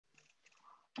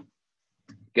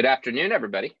Good afternoon,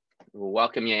 everybody. We'll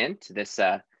welcome you in to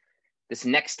this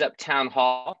next up town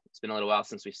hall. It's been a little while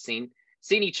since we've seen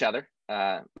each other.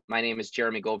 My name is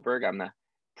Jeremy Goldberg. I'm the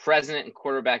president and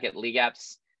quarterback at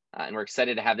LeagueApps, and we're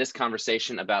excited to have this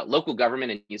conversation about local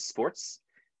government and youth sports,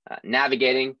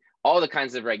 navigating all the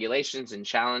kinds of regulations and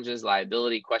challenges,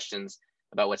 liability questions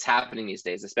about what's happening these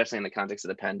days, especially in the context of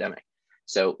the pandemic.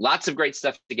 So lots of great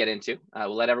stuff to get into.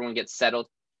 We'll let everyone get settled.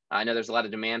 I know there's a lot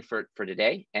of demand for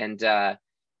today, and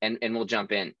we'll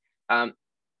jump in.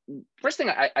 First thing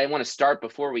I want to start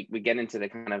before we get into the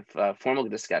kind of formal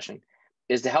discussion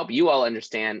is to help you all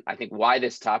understand, I think, why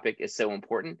this topic is so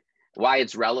important, why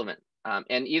it's relevant.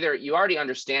 And either you already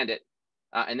understand it,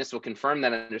 and this will confirm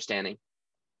that understanding,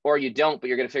 or you don't, but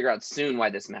you're going to figure out soon why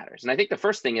this matters. And I think the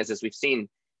first thing is we've seen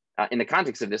in the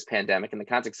context of this pandemic, in the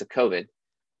context of COVID,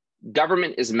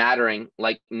 government is mattering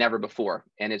like never before,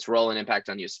 and its role and impact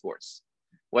on youth sports.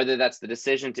 Whether that's the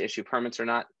decision to issue permits or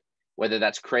not, whether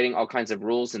that's creating all kinds of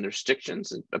rules and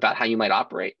restrictions about how you might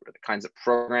operate, or the kinds of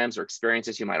programs or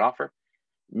experiences you might offer,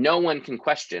 no one can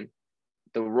question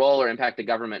the role or impact the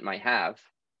government might have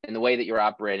in the way that you're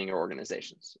operating your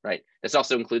organizations, right? This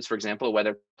also includes, for example,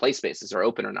 whether play spaces are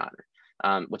open or not,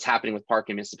 or what's happening with park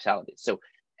and municipalities. So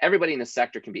everybody in the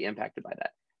sector can be impacted by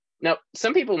that. Now,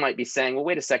 some people might be saying, well,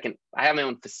 wait a second, I have my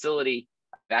own facility,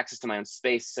 I have access to my own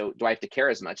space, so do I have to care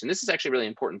as much? And this is actually a really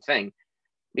important thing,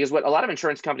 because what a lot of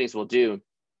insurance companies will do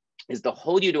is they'll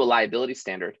hold you to a liability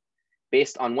standard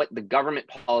based on what the government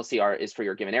policy is for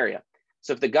your given area.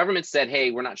 So if the government said,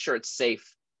 hey, we're not sure it's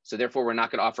safe, so therefore we're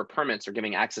not going to offer permits or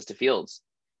giving access to fields,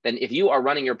 then if you are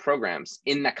running your programs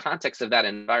in the context of that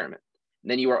environment,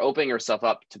 then you are opening yourself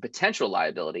up to potential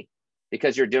liability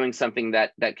because you're doing something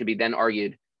that could be then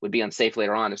argued would be unsafe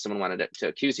later on if someone wanted to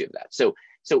accuse you of that. So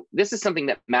this is something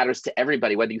that matters to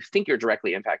everybody, whether you think you're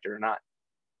directly impacted or not.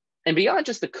 And beyond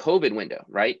just the COVID window,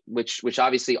 right, which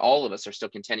obviously all of us are still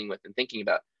contending with and thinking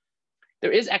about,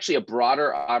 there is actually a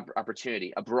broader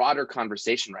opportunity, a broader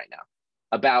conversation right now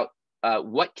about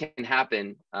what can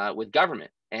happen with government,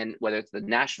 and whether it's the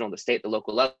national, the state, the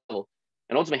local level,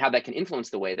 and ultimately how that can influence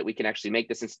the way that we can actually make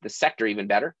the sector even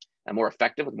better and more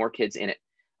effective with more kids in it.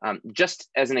 Just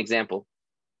as an example,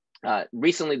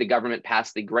 recently the government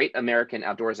passed the Great American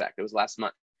Outdoors Act. It was last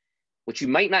month. What you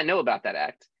might not know about that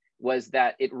act was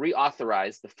that it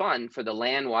reauthorized the fund for the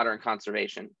Land, Water, and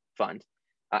Conservation Fund,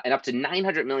 and up to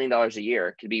 $900 million a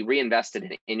year could be reinvested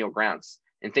in annual grants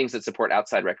and things that support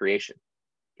outside recreation.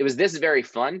 It was this very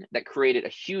fund that created a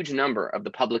huge number of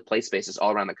the public play spaces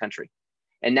all around the country.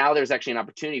 And now there's actually an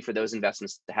opportunity for those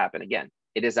investments to happen again.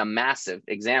 It is a massive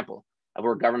example of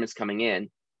where government's coming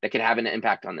in that could have an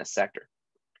impact on this sector.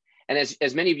 And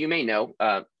as many of you may know,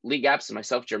 LeagueApps and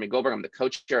myself, Jeremy Goldberg, I'm the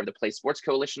co-chair of the Play Sports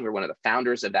Coalition. We're one of the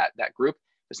founders of that group.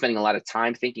 We're spending a lot of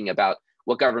time thinking about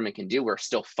what government can do. We're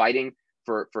still fighting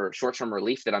for short-term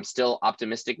relief that I'm still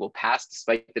optimistic will pass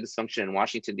despite the dysfunction in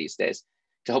Washington these days,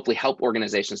 to hopefully help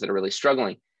organizations that are really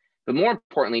struggling. But more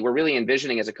importantly, we're really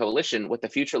envisioning as a coalition what the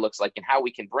future looks like and how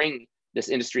we can bring this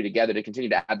industry together to continue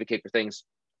to advocate for things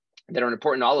that are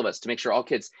important to all of us, to make sure all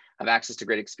kids have access to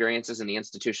great experiences and the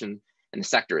institution and the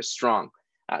sector is strong.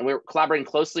 And we're collaborating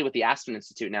closely with the Aspen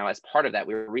Institute now as part of that.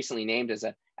 We were recently named as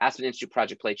an Aspen Institute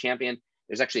Project Play Champion.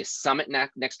 There's actually a summit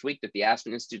next week that the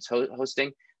Aspen Institute's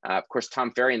hosting. Of course,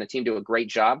 Tom Ferry and the team do a great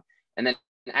job. And then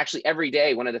actually every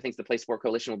day, one of the things the Play Sport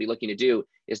Coalition will be looking to do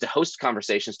is to host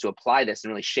conversations to apply this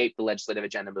and really shape the legislative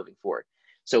agenda moving forward.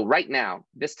 So right now,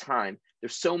 this time,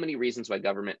 there's so many reasons why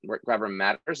government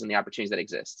matters and the opportunities that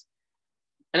exist.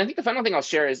 And I think the final thing I'll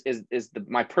share is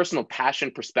my personal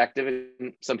passion, perspective,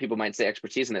 and some people might say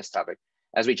expertise in this topic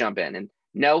as we jump in. And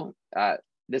no,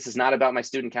 this is not about my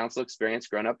student council experience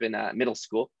growing up in middle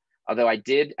school, although I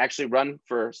did actually run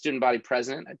for student body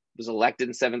president. I was elected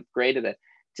in 7th grade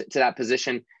to that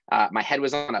position. My head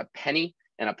was on a penny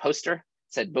and a poster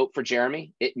that said, "Vote for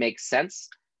Jeremy. It makes sense."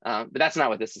 But that's not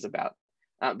what this is about.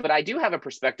 But I do have a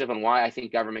perspective on why I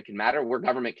think government can matter, where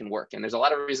government can work. And there's a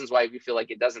lot of reasons why we feel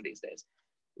like it doesn't these days.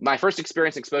 My first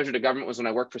exposure to government was when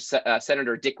I worked for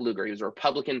Senator Dick Lugar. He was a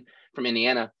Republican from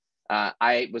Indiana.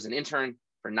 I was an intern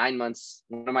for 9 months.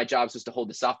 One of my jobs was to hold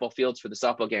the softball fields for the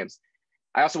softball games.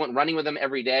 I also went running with him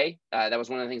every day. That was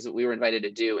one of the things that we were invited to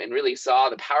do, and really saw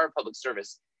the power of public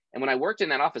service. And when I worked in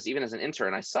that office, even as an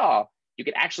intern, I saw you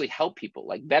could actually help people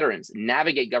like veterans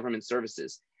navigate government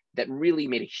services that really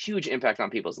made a huge impact on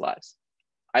people's lives.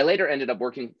 I later ended up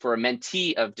working for a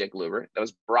mentee of Dick Lugar. That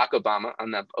was Barack Obama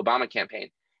on the Obama campaign.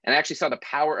 And I actually saw the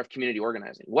power of community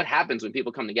organizing. What happens when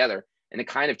people come together and the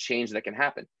kind of change that can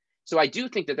happen. So I do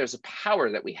think that there's a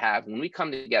power that we have when we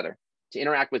come together to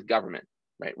interact with government,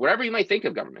 right? Whatever you might think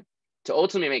of government, to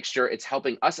ultimately make sure it's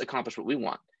helping us accomplish what we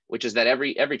want, which is that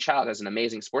every child has an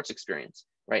amazing sports experience,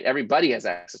 right? Everybody has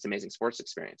access to amazing sports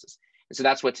experiences. And so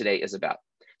that's what today is about.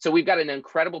 So we've got an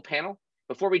incredible panel.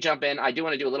 Before we jump in, I do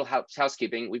want to do a little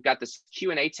housekeeping. We've got this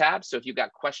Q&A tab. So if you've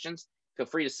got questions, feel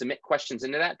free to submit questions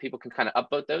into that. People can kind of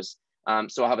upvote those.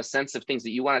 So I'll have a sense of things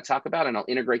that you want to talk about, and I'll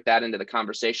integrate that into the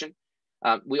conversation.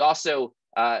 We also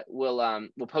will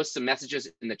post some messages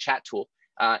in the chat tool.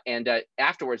 And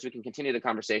afterwards, we can continue the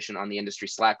conversation on the industry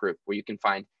Slack group, where you can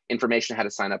find information how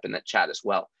to sign up in that chat as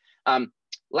well.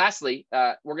 Lastly,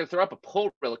 we're going to throw up a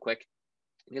poll real quick,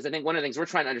 because I think one of the things we're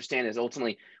trying to understand is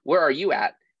ultimately, where are you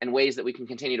at, and ways that we can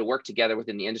continue to work together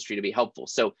within the industry to be helpful.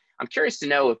 So I'm curious to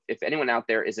know if anyone out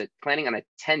there is planning on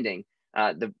attending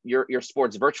your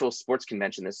virtual sports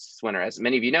convention this winter. As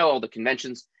many of you know, all the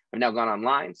conventions have now gone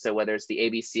online. So whether it's the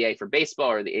ABCA for baseball,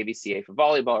 or the ABCA for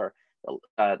volleyball, or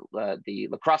the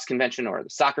lacrosse convention, or the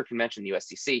soccer convention, the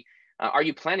USCC, are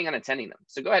you planning on attending them?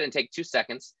 So go ahead and take 2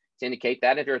 seconds to indicate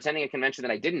that. If you're attending a convention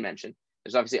that I didn't mention,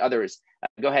 there's obviously others,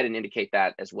 go ahead and indicate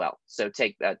that as well. So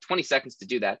take 20 seconds to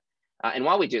do that. And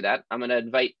while we do that, I'm going to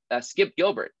invite Skip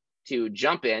Gilbert to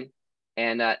jump in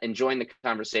and join the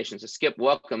conversation. So Skip,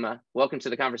 welcome to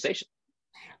the conversation.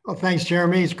 Well, thanks,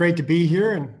 Jeremy. It's great to be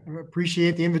here, and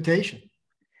appreciate the invitation.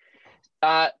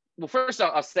 Well, first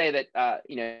I'll say that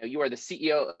you are the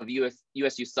CEO of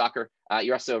USU Soccer.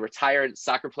 You're also a retired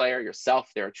soccer player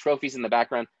yourself. There are trophies in the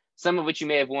background, some of which you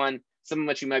may have won, some of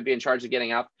which you might be in charge of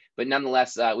getting out. But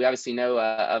nonetheless, we obviously know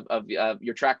of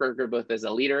your track record, both as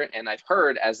a leader and I've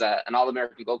heard as an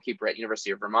All-American goalkeeper at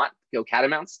University of Vermont, go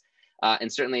Catamounts.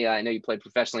 And certainly I know you played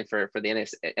professionally for the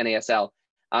NASL.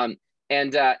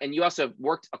 And you also have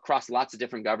worked across lots of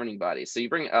different governing bodies. So you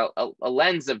bring a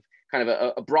lens of kind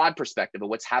of a broad perspective of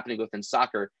what's happening within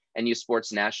soccer and youth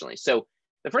sports nationally. So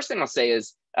the first thing I'll say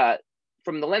is,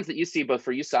 from the lens that you see both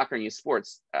for youth soccer and youth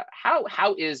sports,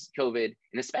 how is COVID,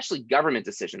 and especially government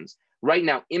decisions, right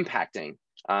now impacting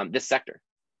this sector?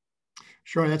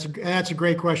 Sure, that's a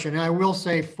great question. And I will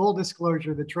say, full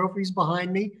disclosure, the trophies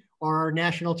behind me are our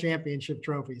national championship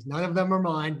trophies. None of them are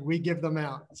mine. We give them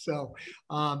out. So,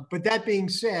 but that being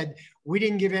said, we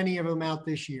didn't give any of them out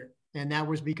this year. And that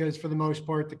was because, for the most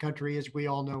part, the country, as we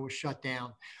all know, was shut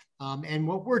down. And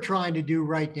what we're trying to do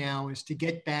right now is to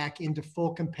get back into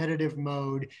full competitive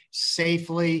mode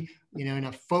safely, in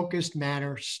a focused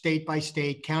manner, state by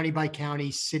state, county by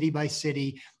county, city by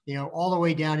city, all the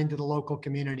way down into the local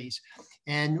communities.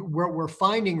 And what we're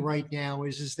finding right now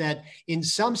is that in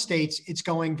some states, it's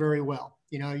going very well.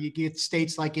 You get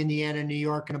states like Indiana, New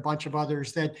York, and a bunch of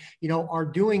others that, are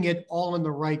doing it all in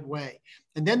the right way.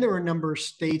 And then there are a number of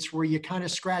states where you kind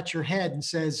of scratch your head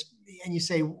and you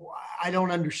say, I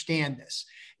don't understand this.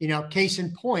 Case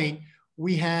in point,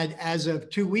 we had, as of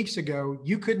 2 weeks ago,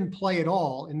 you couldn't play at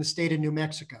all in the state of New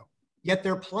Mexico, yet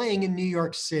they're playing in New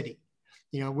York City,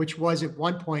 which was at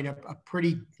one point a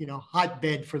pretty,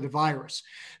 hotbed for the virus.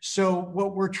 So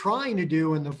what we're trying to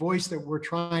do, and the voice that we're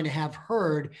trying to have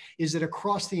heard, is that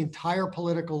across the entire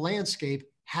political landscape,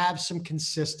 have some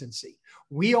consistency.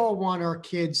 We all want our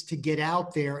kids to get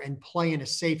out there and play in a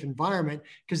safe environment,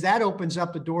 because that opens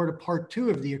up the door to part 2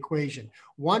 of the equation.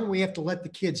 1, we have to let the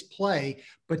kids play,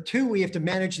 but 2, we have to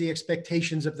manage the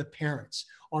expectations of the parents.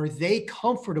 Are they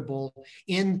comfortable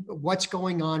in what's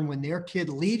going on when their kid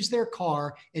leaves their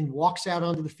car and walks out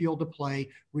onto the field to play,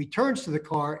 returns to the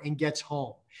car, and gets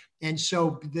home? And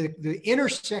so the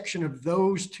intersection of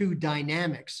those 2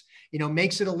 dynamics,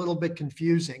 makes it a little bit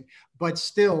confusing, but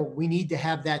still we need to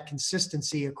have that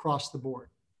consistency across the board.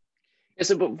 Yeah,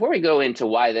 so before we go into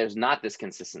why there's not this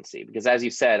consistency, because as you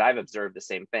said, I've observed the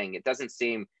same thing. It doesn't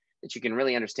seem that you can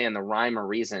really understand the rhyme or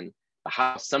reason of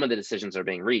how some of the decisions are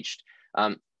being reached.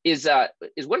 Is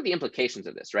what are the implications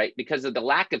of this, right? Because of the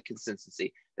lack of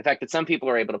consistency, the fact that some people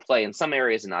are able to play in some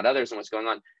areas and not others, and what's going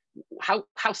on.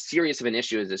 How serious of an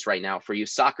issue is this right now for youth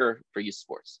soccer, for youth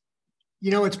sports?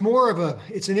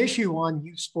 It's an issue on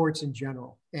youth sports in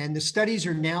general. And the studies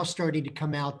are now starting to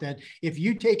come out that if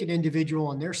you take an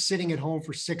individual and they're sitting at home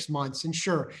for 6 months, and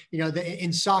sure,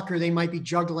 in soccer, they might be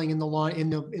juggling in the lawn, in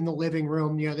the living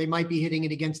room, they might be hitting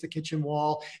it against the kitchen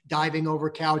wall, diving over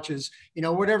couches,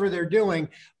 whatever they're doing.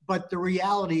 But the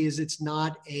reality is it's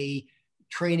not a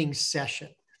training session.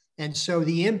 And so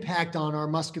the impact on our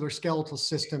musculoskeletal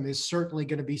system is certainly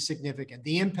going to be significant.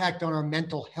 The impact on our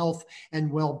mental health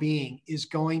and well-being is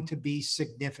going to be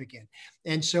significant.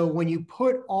 And so when you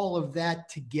put all of that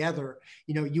together,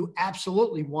 you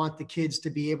absolutely want the kids to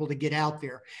be able to get out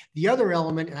there. The other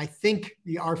element, and I think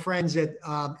our friends at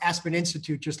Aspen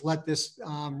Institute just let this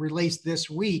release this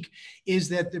week, is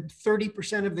that the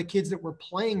 30% of the kids that were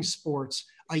playing sports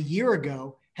a year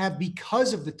ago have,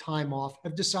 because of the time off,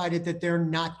 have decided that they're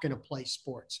not going to play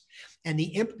sports. And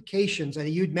the implications, and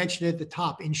you'd mentioned at the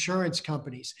top, insurance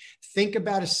companies, think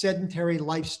about a sedentary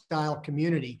lifestyle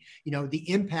community, the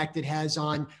impact it has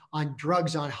on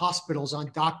drugs, on hospitals,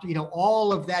 on doctor,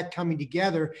 all of that coming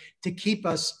together to keep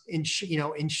us in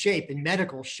shape, in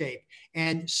medical shape.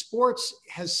 And sports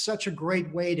has such a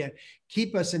great way to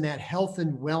keep us in that health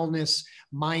and wellness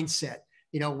mindset.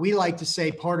 We like to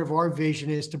say part of our vision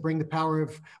is to bring the power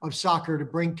of soccer, to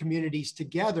bring communities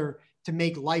together, to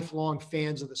make lifelong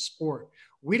fans of the sport.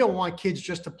 We don't want kids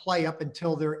just to play up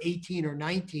until they're 18 or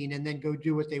 19 and then go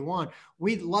do what they want.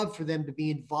 We'd love for them to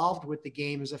be involved with the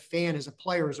game as a fan, as a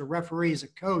player, as a referee, as a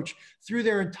coach through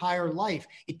their entire life.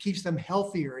 It keeps them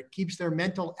healthier. It keeps their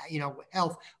mental,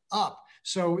 health up.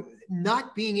 So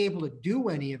not being able to do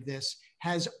any of this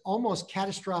has almost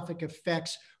catastrophic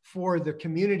effects for the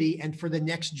community and for the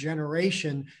next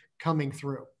generation coming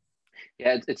through.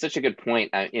 Yeah, it's such a good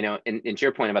point. And to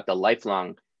your point about the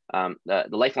lifelong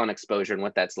exposure and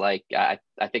what that's like, I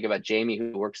think about Jamie,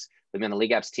 who works within the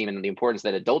LeagueApps team, and the importance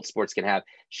that adult sports can have.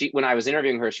 When I was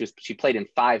interviewing her, she played in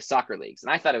 5 soccer leagues,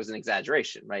 and I thought it was an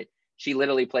exaggeration, right? She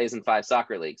literally plays in 5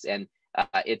 soccer leagues, and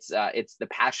it's the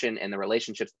passion and the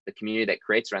relationships, the community that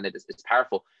creates around it is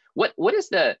powerful. What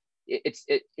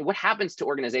happens to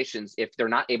organizations if they're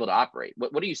not able to operate?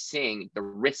 What are you seeing the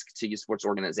risk to youth sports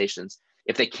organizations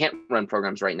if they can't run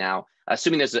programs right now,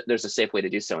 assuming there's a safe way to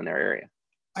do so in their area?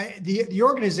 The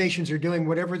organizations are doing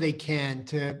whatever they can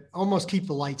to almost keep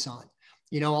the lights on.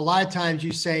 A lot of times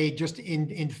you say just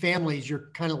in families, you're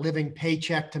kind of living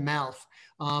paycheck to mouth.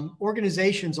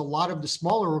 Organizations, a lot of the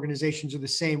smaller organizations are the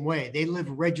same way. They live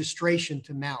registration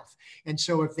to mouth. And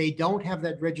so if they don't have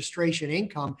that registration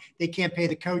income, they can't pay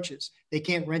the coaches. They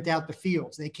can't rent out the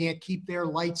fields. They can't keep their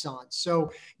lights on.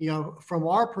 So, from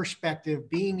our perspective,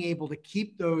 being able to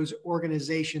keep those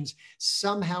organizations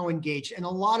somehow engaged, and a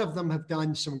lot of them have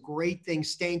done some great things,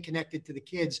 staying connected to the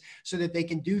kids so that they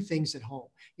can do things at home.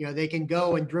 They can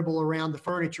go and dribble around the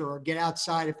furniture or get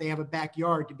outside if they have a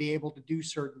backyard to be able to do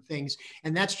certain things.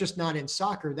 And that's just not in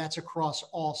soccer, that's across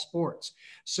all sports.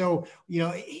 So,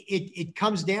 it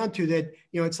comes down to that,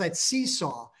 it's that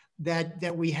seesaw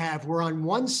that we have, where on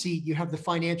one seat you have the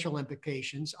financial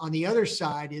implications, on the other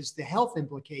side is the health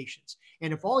implications.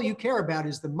 And if all you care about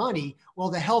is the money, well,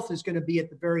 the health is going to be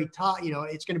at the very top,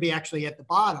 it's going to be actually at the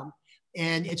bottom,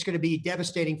 and it's going to be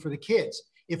devastating for the kids.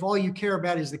 If all you care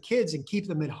about is the kids and keep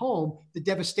them at home, the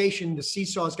devastation, the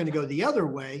seesaw is going to go the other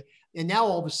way. And now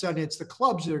all of a sudden it's the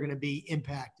clubs that are going to be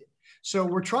impacted. So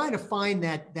we're trying to find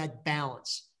that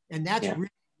balance. And that's really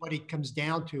what it comes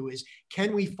down to is,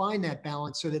 can we find that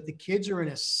balance so that the kids are in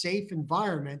a safe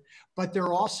environment, but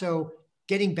they're also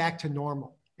getting back to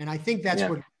normal? And I think that's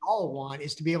what we all want,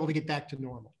 is to be able to get back to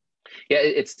normal. Yeah,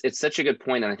 it's such a good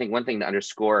point. And I think one thing to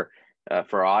underscore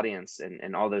for our audience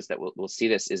and all those that will see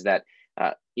this is that,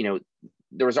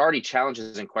 there was already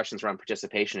challenges and questions around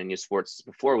participation in youth sports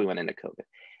before we went into COVID.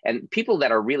 And people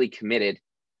that are really committed,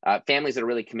 families that are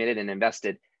really committed and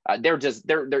invested,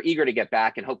 they're eager to get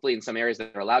back. And hopefully in some areas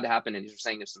that are allowed to happen, and you're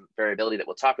saying there's some variability that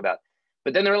we'll talk about.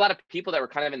 But then there are a lot of people that were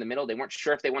kind of in the middle. They weren't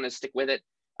sure if they wanted to stick with it.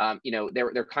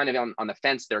 They're kind of on the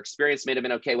fence. Their experience may have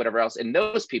been okay, whatever else. And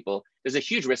those people, there's a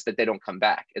huge risk that they don't come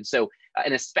back. And so,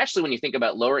 and especially when you think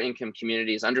about lower income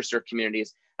communities, underserved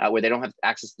communities, where they don't have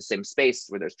access to the same space,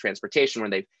 where there's transportation,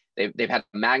 where they've had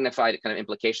magnified kind of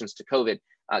implications to COVID,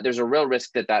 there's a real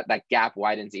risk that gap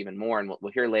widens even more. And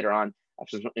we'll hear later on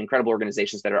some incredible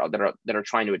organizations that are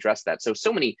trying to address that.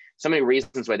 So many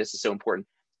reasons why this is so important.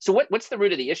 So what's the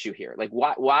root of the issue here? Like,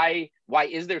 why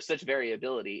is there such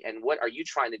variability, and what are you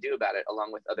trying to do about it,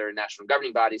 along with other national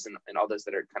governing bodies and all those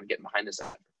that are kind of getting behind this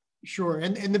effort? Sure,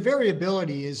 and the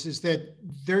variability is that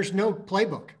there's no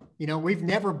playbook. We've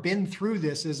never been through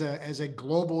this as a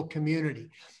global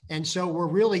community, and so we're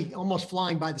really almost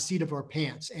flying by the seat of our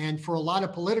pants. And for a lot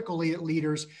of political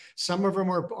leaders, some of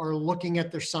them are looking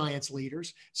at their science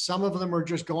leaders, some of them are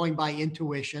just going by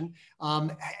intuition,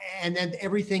 and then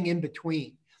everything in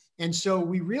between. And so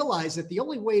we realize that the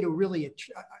only way to really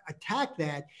attack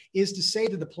that is to say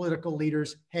to the political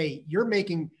leaders, hey, you're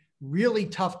making really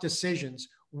tough decisions.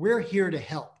 We're here to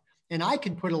help. And I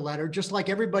can put a letter, just like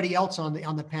everybody else on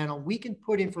the panel, we can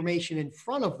put information in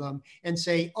front of them and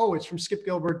say, oh, it's from Skip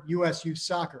Gilbert, U.S. Youth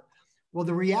Soccer. Well,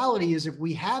 the reality is, if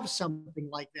we have something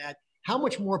like that, how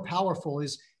much more powerful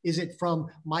is it from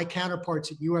my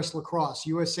counterparts at U.S. Lacrosse,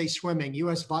 USA Swimming,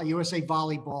 USA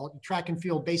Volleyball, track and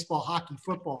field, baseball, hockey,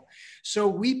 football? So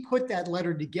we put that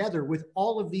letter together with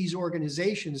all of these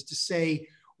organizations to say,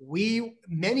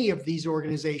 Many of these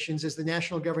organizations, as the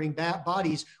national governing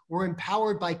bodies, were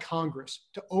empowered by Congress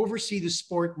to oversee the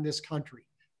sport in this country.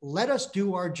 Let us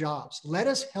do our jobs. Let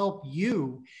us help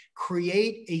you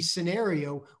create a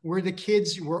scenario where the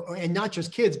kids and not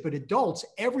just kids, but adults,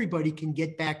 everybody can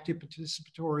get back to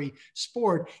participatory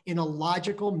sport in a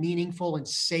logical, meaningful, and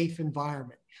safe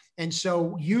environment. And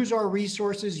so use our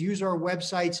resources, use our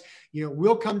websites.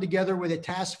 We'll come together with a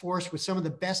task force with some of the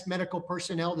best medical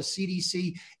personnel, the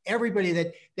CDC, everybody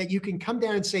that you can come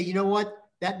down and say, you know what?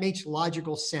 That makes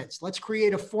logical sense. Let's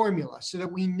create a formula so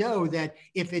that we know that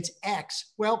if it's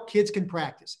X, well, kids can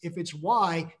practice. If it's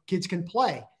Y, kids can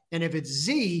play. And if it's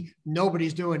Z,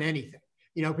 nobody's doing anything.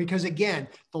 Because again,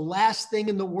 the last thing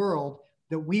in the world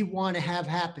that we want to have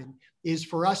happen is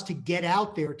for us to get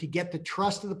out there, to get the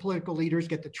trust of the political leaders,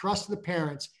 get the trust of the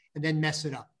parents, and then mess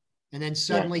it up. And then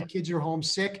suddenly kids are home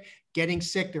sick, getting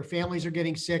sick, their families are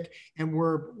getting sick, and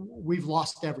we've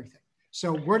lost everything.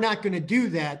 So we're not going to do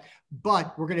that,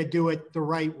 but we're going to do it the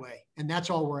right way. And that's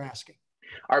all we're asking.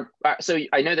 So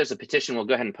I know there's a petition. We'll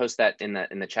go ahead and post that in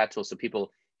the chat tool so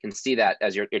people can see that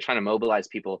as you're trying to mobilize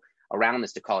people around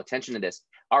this to call attention to this.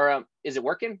 Is it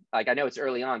working? Like, I know it's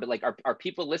early on, but like, are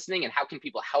people listening, and how can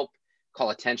people help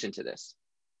call attention to this?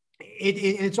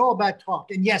 It's all about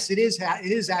talk. And yes, it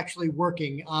is actually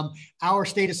working. Our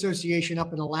state association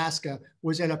up in Alaska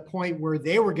was at a point where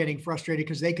they were getting frustrated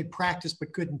because they could practice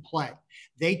but couldn't play.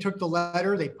 They took the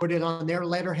letter, they put it on their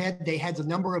letterhead. They had a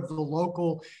number of the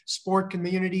local sport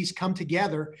communities come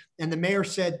together, and the mayor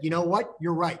said, you know what,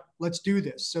 you're right, let's do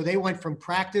this. So they went from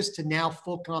practice to now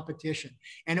full competition,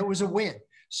 and it was a win.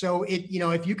 So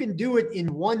if you can do it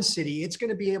in one city, it's going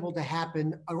to be able to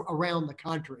happen around the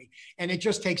country, and it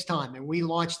just takes time. And we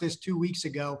launched this 2 weeks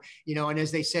ago, and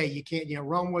as they say, you can't,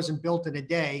 Rome wasn't built in a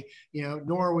day,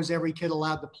 nor was every kid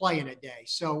allowed to play in a day.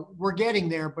 So we're getting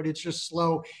there, but it's just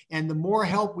slow. And the more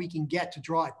help we can get to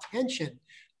draw attention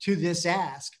to this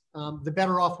ask, the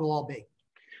better off we'll all be.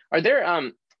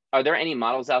 Are there any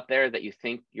models out there that you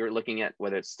think you're looking at,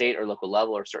 whether it's state or local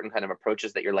level, or certain kind of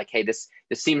approaches that you're like, hey, this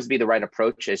seems to be the right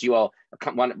approach? As you all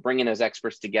want to bring in those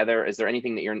experts together, is there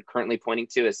anything that you're currently pointing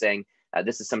to as saying,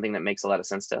 this is something that makes a lot of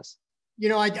sense to us?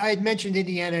 I had mentioned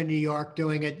Indiana and New York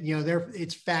doing it.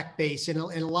 It's fact-based, and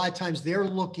a lot of times they're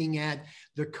looking at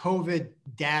the COVID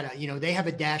data. They have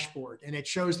a dashboard, and it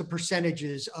shows the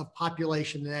percentages of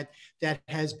population that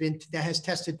has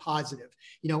tested positive.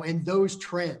 And those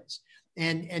trends.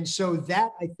 And so that,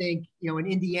 I think, in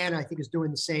Indiana, I think is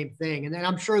doing the same thing. And then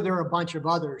I'm sure there are a bunch of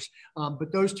others,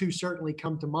 but those two certainly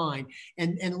come to mind.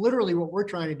 And literally what we're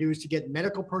trying to do is to get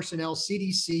medical personnel,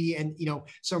 CDC, and,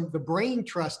 some of the brain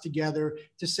trust together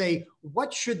to say,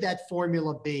 what should that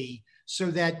formula be so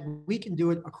that we can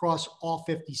do it across all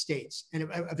 50 states and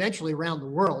eventually around the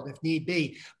world if need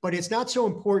be. But it's not so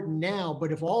important now,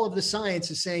 but if all of the science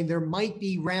is saying there might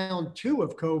be round 2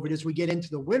 of COVID as we get into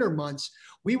the winter months,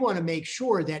 we want to make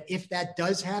sure that if that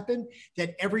does happen,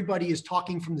 that everybody is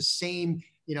talking from the same,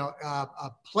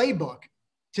 playbook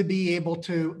to be able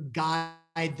to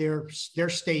guide their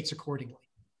states accordingly.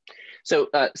 So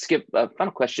Skip,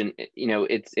 final question.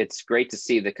 It's great to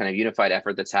see the kind of unified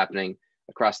effort that's happening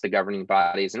across the governing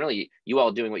bodies, and really you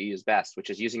all doing what you use best, which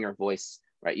is using your voice,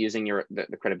 right? Using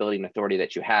the credibility and authority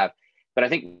that you have. But I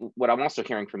think what I'm also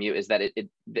hearing from you is that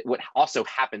what also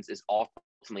happens is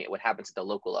ultimately what happens at the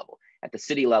local level, at the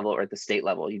city level, or at the state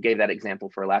level. You gave that example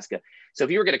for Alaska. So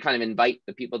if you were going to kind of invite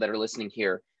the people that are listening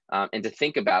here and to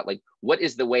think about, like, what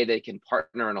is the way they can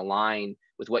partner and align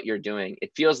with what you're doing?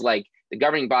 It feels like the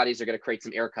governing bodies are going to create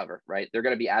some air cover, right? They're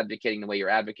going to be advocating the way you're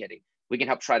advocating. We can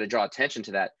help try to draw attention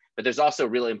to that. But there's also a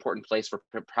really important place for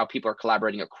how people are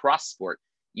collaborating across sport,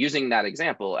 using that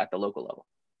example at the local level.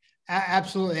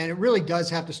 Absolutely. And it really does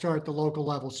have to start at the local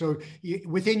level. So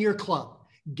within your club,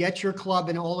 get your club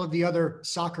and all of the other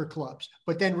soccer clubs,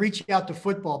 but then reach out to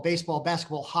football, baseball,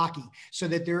 basketball, hockey, so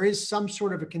that there is some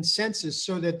sort of a consensus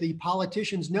so that the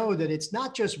politicians know that it's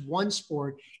not just one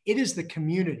sport, it is the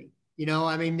community.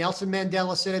 Nelson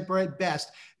Mandela said it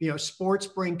best, sports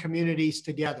bring communities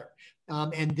together.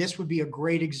 And this would be a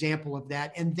great example of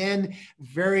that. And then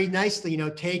very nicely,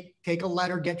 take a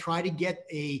letter, try to get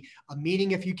a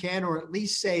meeting if you can, or at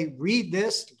least say, read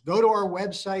this, go to our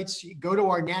websites, go to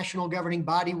our national governing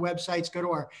body websites, go to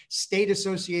our state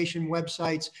association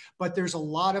websites. But there's a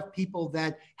lot of people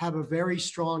that have a very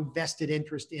strong vested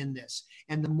interest in this.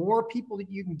 And the more people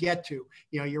that you can get to,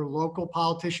 your local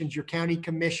politicians, your county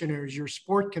commissioners, your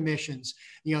sport commissions,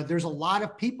 there's a lot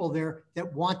of people there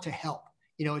that want to help.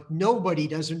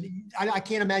 I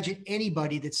can't imagine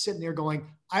anybody that's sitting there going,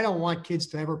 I don't want kids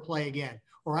to ever play again,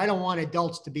 or I don't want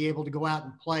adults to be able to go out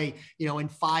and play, in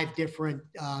 5 different,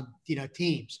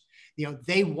 teams.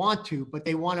 They want to, but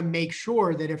they want to make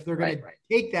sure that if they're going to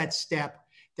take that step,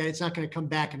 that it's not going to come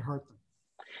back and hurt them.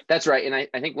 That's right. And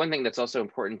I think one thing that's also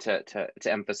important to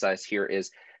emphasize here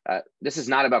is this is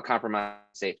not about compromising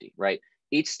safety, right?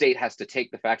 Each state has to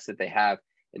take the facts that they have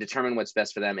and determine what's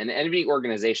best for them. And any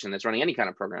organization that's running any kind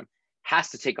of program has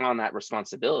to take on that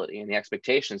responsibility and the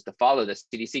expectations to follow the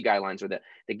CDC guidelines or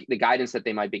the guidance that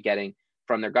they might be getting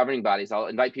from their governing bodies. I'll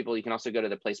invite people, you can also go to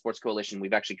the Play Sports Coalition.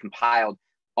 We've actually compiled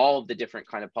all of the different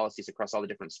kind of policies across all the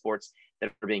different sports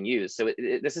that are being used. So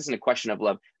this isn't a question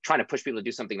of trying to push people to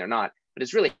do something they're not, but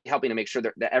it's really helping to make sure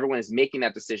that everyone is making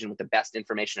that decision with the best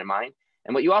information in mind.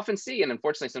 And what you often see, and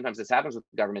unfortunately sometimes this happens with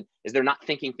the government, is they're not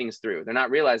thinking things through. They're not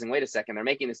realizing, wait a second, they're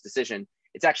making this decision.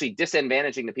 It's actually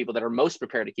disadvantaging the people that are most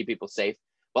prepared to keep people safe,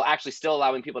 while actually still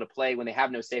allowing people to play when they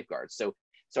have no safeguards. So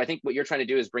I think what you're trying to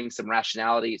do is bring some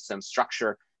rationality, some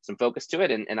structure, some focus to it.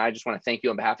 And I just want to thank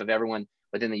you on behalf of everyone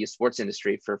within the youth sports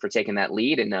industry for taking that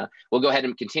lead. And we'll go ahead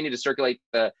and continue to circulate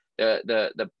the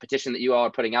petition that you all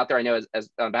are putting out there. I know as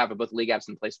on behalf of both LeagueApps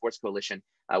and Play Sports Coalition,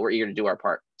 we're eager to do our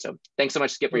part. So thanks so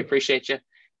much, Skip. We appreciate you.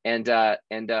 And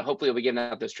hopefully we'll be giving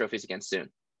out those trophies again soon.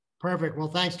 Perfect. Well,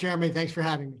 thanks, Jeremy. Thanks for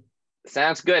having me.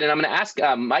 Sounds good. And I'm going to ask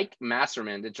Mike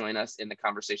Masserman to join us in the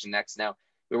conversation next. Now,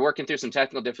 we're working through some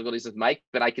technical difficulties with Mike,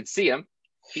 but I could see him.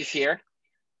 He's here.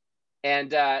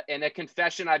 And a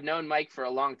confession, I've known Mike for a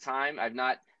long time. I've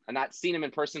not seen him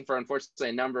in person for, unfortunately,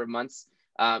 a number of months.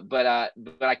 But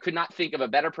I could not think of a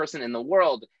better person in the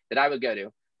world that I would go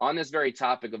to on this very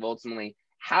topic of ultimately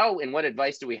how and what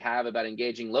advice do we have about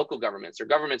engaging local governments or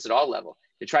governments at all level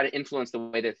to try to influence the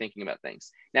way they're thinking about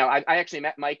things. Now, I actually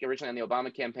met Mike originally on the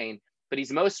Obama campaign, but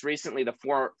he's most recently the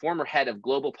former head of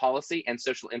global policy and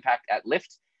social impact at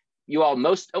Lyft. You all,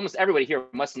 almost everybody here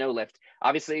must know Lyft.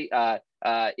 Obviously,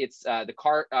 it's the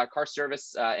car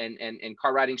service and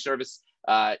car riding service.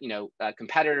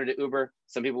 Competitor to Uber.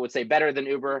 Some people would say better than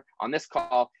Uber on this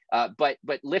call. But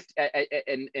Lyft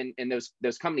and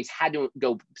those companies had to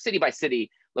go city by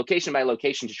city, location by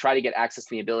location to try to get access to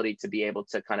the ability to be able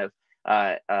to kind of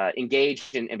engage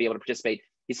and be able to participate.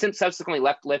 He since subsequently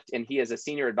left Lyft, and he is a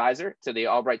senior advisor to the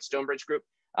Albright Stonebridge Group,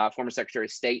 former Secretary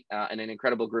of State, and an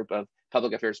incredible group of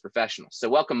public affairs professionals. So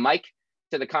welcome, Mike,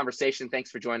 to the conversation.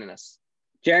 Thanks for joining us.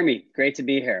 Jeremy, great to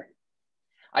be here.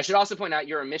 I should also point out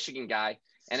you're a Michigan guy,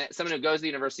 and as someone who goes to the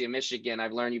University of Michigan,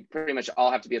 I've learned you pretty much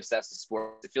all have to be obsessed with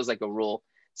sports. It feels like a rule.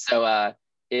 So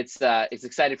it's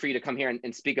excited for you to come here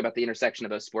and speak about the intersection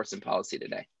of both sports and policy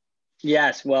today.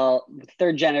 Yes, well,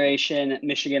 third generation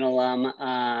Michigan alum,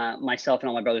 myself and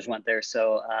all my brothers went there.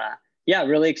 So yeah,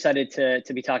 really excited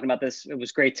to be talking about this. It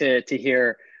was great to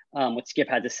hear what Skip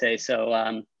had to say.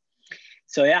 So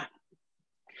yeah.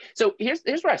 So here's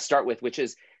where I start with, which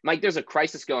is, Mike, there's a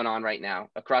crisis going on right now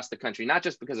across the country, not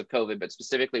just because of COVID, but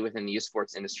specifically within the youth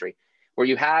sports industry, where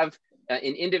you have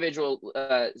in individual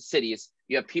cities,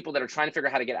 you have people that are trying to figure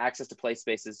out how to get access to play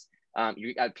spaces.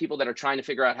 You have people that are trying to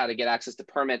figure out how to get access to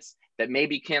permits that may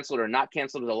be canceled or not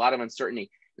canceled with a lot of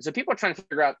uncertainty. And so people are trying to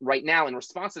figure out right now, in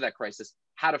response to that crisis,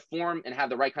 how to form and have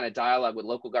the right kind of dialogue with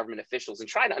local government officials and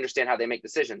try to understand how they make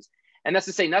decisions. And that's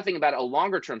to say nothing about a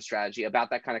longer term strategy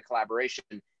about that kind of collaboration,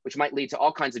 which might lead to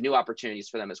all kinds of new opportunities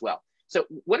for them as well. So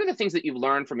what are the things that you've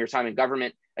learned from your time in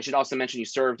government? I should also mention you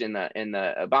served in the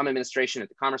Obama administration at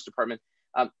the Commerce Department.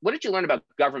 What did you learn about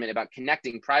government, about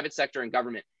connecting private sector and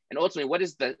government? And ultimately, what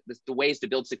is the ways to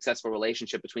build successful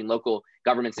relationship between local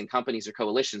governments and companies or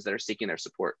coalitions that are seeking their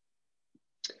support?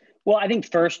 Well, I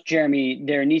think first, Jeremy,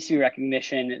 there needs to be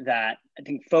recognition that I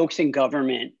think folks in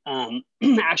government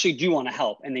actually do want to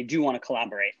help and they do want to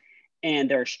collaborate. And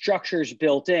there are structures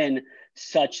built in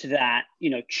such that,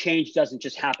 change doesn't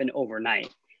just happen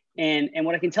overnight. And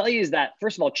what I can tell you is that,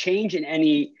 first of all, change in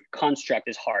any construct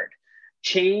is hard.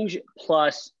 Change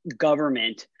plus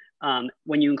government,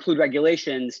 when you include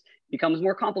regulations, becomes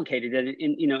more complicated. And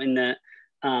in the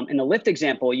Lyft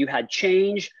example, you had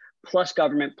change plus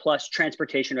government plus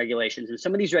transportation regulations. And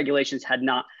some of these regulations had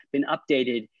not been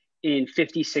updated in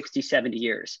 50, 60, 70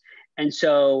 years. And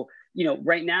so,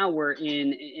 right now we're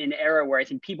in an era where I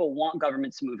think people want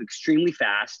governments to move extremely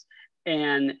fast.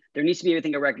 And there needs to be, I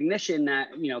think, a recognition that,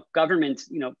 government,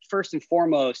 first and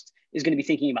foremost is going to be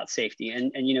thinking about safety.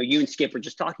 And you and Skip were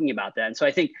just talking about that. And so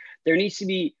I think there needs to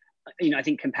be, I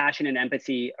think compassion and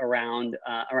empathy around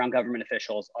government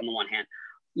officials on the one hand.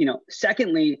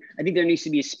 Secondly, I think there needs to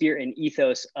be a spirit and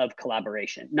ethos of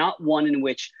collaboration, not one in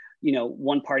which,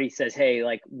 one party says, hey,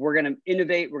 like, we're going to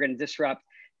innovate, we're going to disrupt,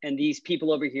 and these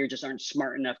people over here just aren't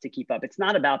smart enough to keep up. It's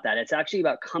not about that. It's actually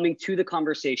about coming to the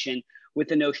conversation with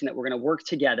the notion that we're going to work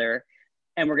together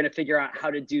And we're going to figure out how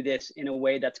to do this in a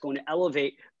way that's going to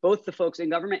elevate both the folks in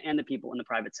government and the people in the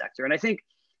private sector. And I think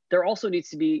there also needs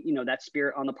to be, that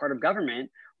spirit on the part of government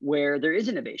where there is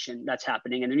innovation that's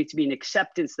happening, and there needs to be an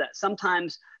acceptance that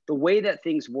sometimes the way that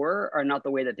things were are not the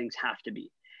way that things have to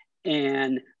be.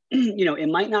 And, it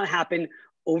might not happen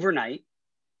overnight.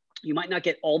 You might not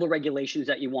get all the regulations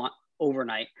that you want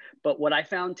overnight. But what I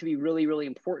found to be really, really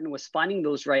important was finding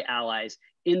those right allies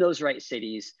in those right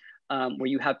cities, where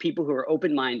you have people who are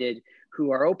open-minded,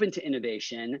 who are open to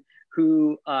innovation,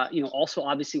 who, also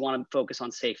obviously want to focus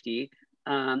on safety.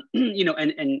 And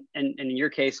in your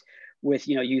case with,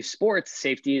 youth sports,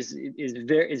 safety is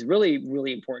really,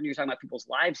 really important. You're talking about people's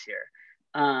lives here.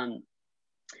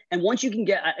 And once you can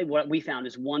get, what we found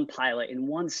is one pilot in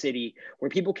one city where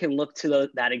people can look to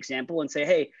that example and say,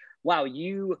 hey, wow,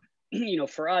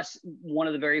 for us, one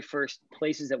of the very first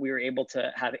places that we were able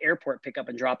to have airport pickup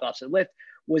and drop offs at Lyft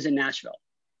was in Nashville.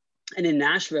 And in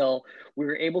Nashville, we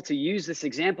were able to use this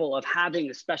example of having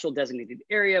a special designated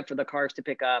area for the cars to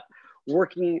pick up,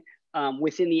 working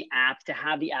within the app to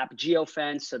have the app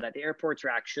geofenced so that the airports are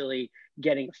actually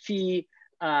getting a fee.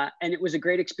 And it was a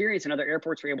great experience. And other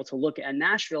airports were able to look at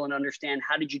Nashville and understand,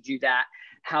 how did you do that?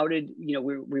 How did,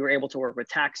 we were able to work with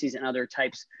taxis and other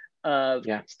types of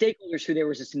stakeholders who there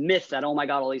was this myth that, oh my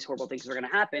God, all these horrible things are going to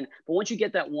happen. But once you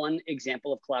get that one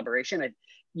example of collaboration,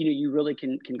 you really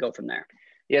can go from there.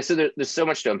 Yeah, so there's so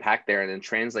much to unpack there, and then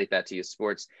translate that to youth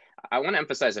sports. I want to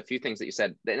emphasize a few things that you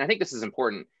said, and I think this is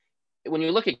important. When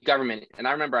you look at government, and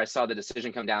I remember I saw the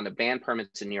decision come down to ban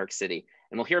permits in New York City,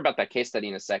 and we'll hear about that case study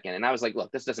in a second. And I was like,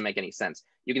 look, this doesn't make any sense.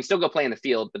 You can still go play in the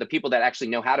field, but the people that actually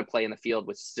know how to play in the field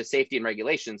with safety and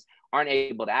regulations aren't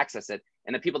able to access it.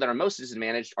 And the people that are most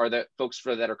disadvantaged are the folks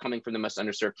that are coming from the most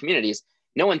underserved communities.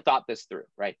 No one thought this through,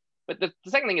 right? But the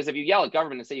second thing is, if you yell at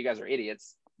government and say you guys are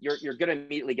idiots, you're going to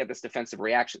immediately get this defensive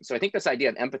reaction. So I think this idea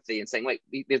of empathy and saying, wait,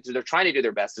 they're trying to do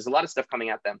their best. There's a lot of stuff coming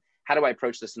at them. How do I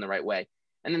approach this in the right way?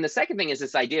 And then the second thing is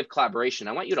this idea of collaboration.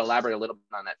 I want you to elaborate a little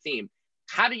bit on that theme.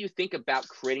 How do you think about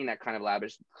creating that kind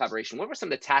of collaboration? What were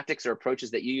some of the tactics or approaches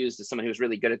that you used as someone who's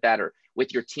really good at that, or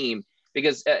with your team?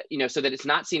 Because, so that it's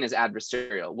not seen as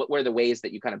adversarial. What were the ways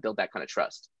that you kind of build that kind of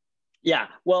trust? Yeah,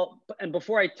 well, and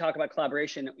before I talk about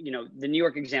collaboration, the New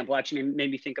York example actually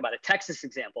made me think about a Texas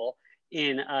example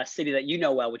in a city that you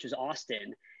know well, which is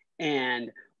Austin.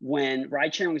 And when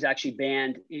ride sharing was actually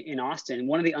banned in Austin,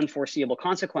 one of the unforeseeable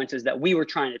consequences that we were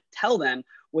trying to tell them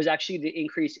was actually the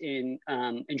increase in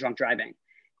drunk driving.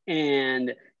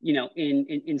 And,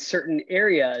 in certain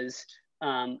areas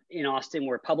in Austin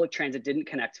where public transit didn't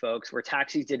connect folks, where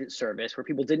taxis didn't service, where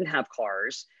people didn't have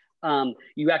cars,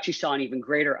 you actually saw an even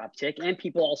greater uptick, and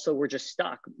people also were just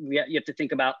stuck. You have to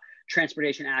think about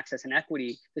transportation access and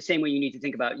equity the same way you need to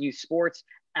think about youth sports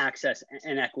access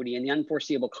and equity, and the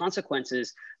unforeseeable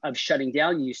consequences of shutting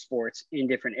down youth sports in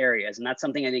different areas. And that's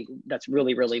something I think that's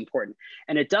really, really important.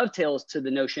 And it dovetails to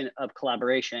the notion of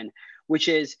collaboration, which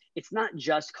is, it's not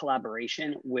just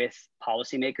collaboration with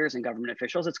policymakers and government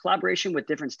officials, it's collaboration with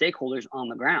different stakeholders on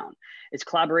the ground. It's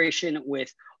collaboration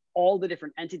with all the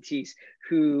different entities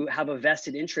who have a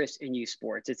vested interest in youth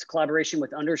sports. It's collaboration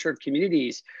with underserved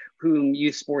communities whom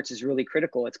youth sports is really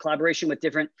critical. It's collaboration with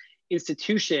different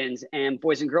institutions and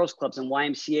boys and girls clubs and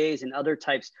YMCAs and other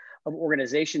types of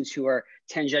organizations who are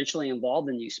tangentially involved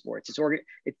in youth sports.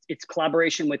 It's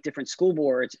collaboration with different school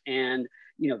boards and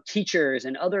teachers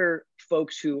and other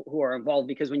folks who are involved,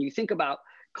 because when you think about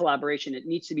collaboration, it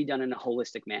needs to be done in a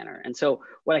holistic manner. And so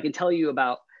what I can tell you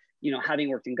about having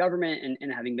worked in government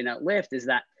and having been at Lyft is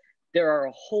that there are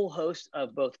a whole host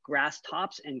of both grass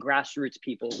tops and grassroots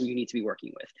people who you need to be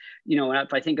working with.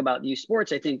 If I think about youth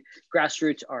sports, I think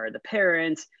grassroots are the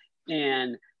parents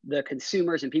and the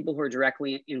consumers and people who are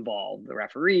directly involved, the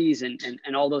referees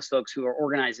and all those folks who are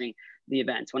organizing the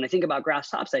events. When I think about grass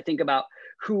tops, I think about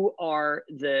who are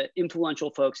the influential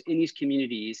folks in these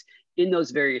communities, in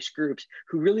those various groups,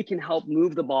 who really can help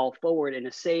move the ball forward in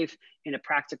a safe, in a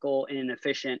practical, and an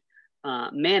efficient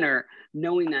manner,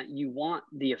 knowing that you want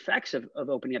the effects of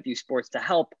opening up youth sports to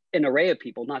help an array of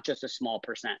people, not just a small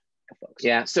percent of folks.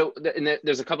 Yeah, so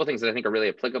there's a couple of things that I think are really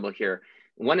applicable here.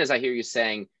 One is, I hear you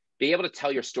saying, be able to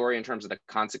tell your story in terms of the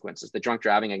consequences, the drunk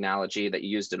driving analogy that you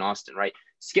used in Austin, right?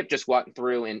 Skip just walked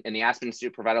through, and the Aspen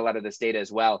Institute provided a lot of this data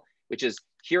as well, which is,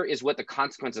 here is what the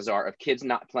consequences are of kids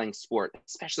not playing sport,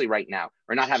 especially right now,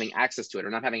 or not having access to it,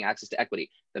 or not having access to equity,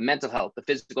 the mental health, the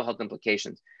physical health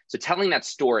implications. So telling that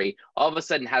story all of a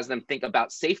sudden has them think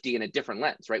about safety in a different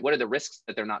lens, right? What are the risks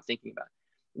that they're not thinking about?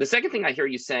 The second thing I hear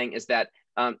you saying is that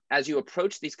as you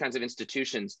approach these kinds of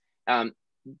institutions,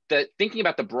 thinking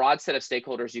about the broad set of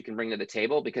stakeholders you can bring to the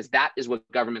table, because that is what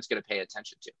government's going to pay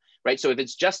attention to, right? So if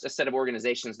it's just a set of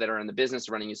organizations that are in the business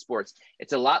of running youth sports,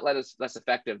 it's a lot less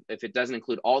effective if it doesn't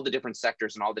include all the different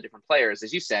sectors and all the different players,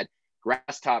 as you said,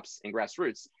 grass tops and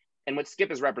grassroots. And what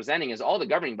Skip is representing is all the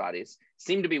governing bodies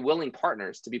seem to be willing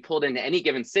partners to be pulled into any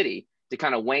given city to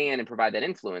kind of weigh in and provide that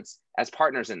influence as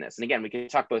partners in this. And again, we can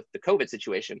talk both the COVID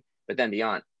situation, but then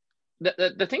beyond.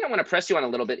 The thing I want to press you on a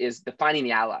little bit is defining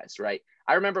the allies, right?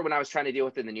 I remember when I was trying to deal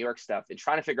with the New York stuff and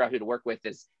trying to figure out who to work with,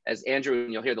 as Andrew,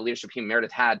 and you'll hear the leadership team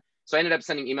Meredith had. So I ended up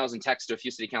sending emails and texts to a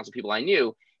few city council people I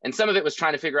knew. And some of it was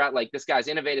trying to figure out, like, this guy's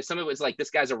innovative. Some of it was like,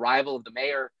 this guy's a rival of the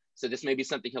mayor, so this may be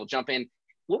something he'll jump in.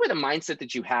 What were the mindset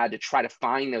that you had to try to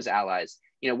find those allies?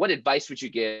 You know, what advice would you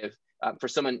give for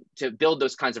someone to build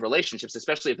those kinds of relationships,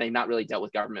 especially if they've not really dealt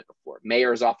with government before?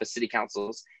 Mayor's office, city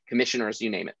councils, commissioners,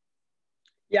 you name it.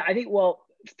 Yeah, I think, well,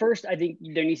 first, I think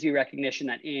there needs to be recognition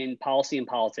that in policy and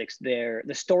politics, the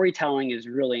storytelling is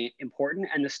really important.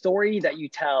 And the story that you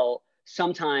tell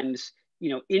sometimes,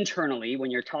 internally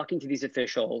when you're talking to these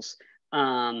officials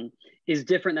is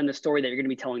different than the story that you're going to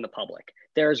be telling the public.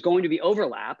 There's going to be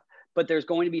overlap, but there's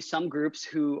going to be some groups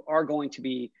who are going to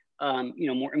be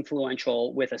more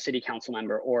influential with a city council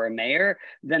member or a mayor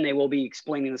than they will be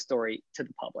explaining the story to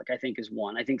the public, I think is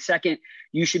one. I think second,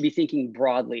 you should be thinking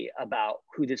broadly about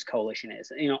who this coalition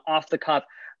is. Off the cuff,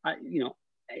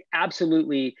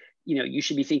 absolutely, you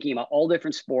should be thinking about all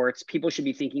different sports. People should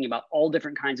be thinking about all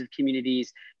different kinds of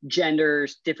communities,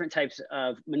 genders, different types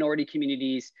of minority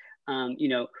communities,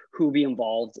 who would be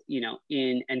involved,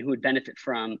 in and who would benefit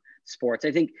from sports.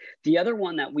 I think the other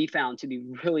one that we found to be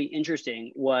really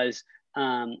interesting was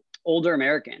older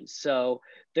Americans. So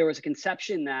there was a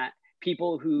conception that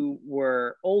people who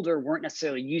were older weren't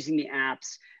necessarily using the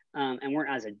apps and weren't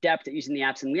as adept at using the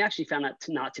apps. And we actually found that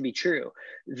not to be true.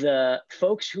 The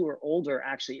folks who are older,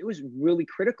 actually, it was really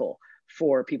critical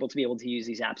for people to be able to use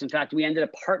these apps. In fact, we ended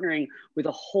up partnering with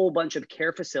a whole bunch of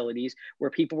care facilities where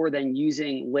people were then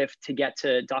using Lyft to get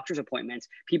to doctor's appointments,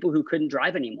 people who couldn't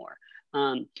drive anymore.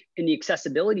 In the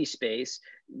accessibility space,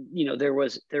 there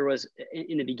was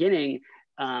in the beginning,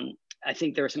 I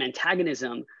think there was some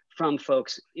antagonism from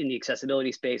folks in the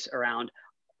accessibility space around,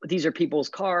 these are people's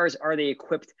cars. Are they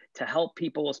equipped to help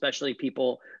people, especially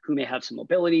people who may have some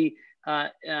mobility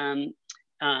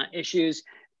issues?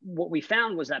 What we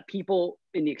found was that people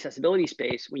in the accessibility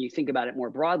space, when you think about it more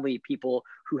broadly, people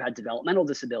who had developmental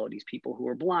disabilities, people who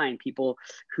were blind, people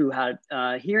who had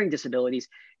hearing disabilities,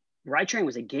 ride sharing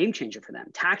was a game changer for them.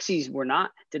 Taxis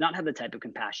did not have the type of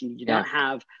compassion. You did not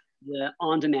have the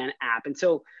on-demand app. And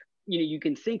so, you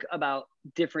can think about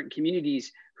different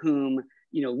communities whom,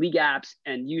 LeagueApps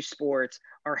and youth sports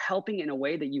are helping in a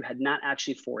way that you had not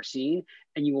actually foreseen.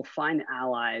 And you will find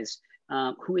allies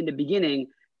who in the beginning,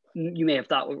 you may have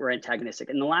thought were antagonistic.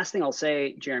 And the last thing I'll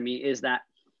say, Jeremy, is that,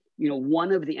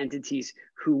 one of the entities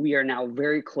who we are now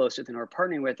very close with and are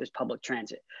partnering with is public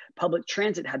transit. Public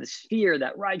transit had this fear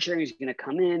that ride sharing is going to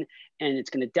come in and it's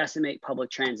going to decimate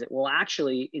public transit. Well,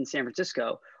 actually in San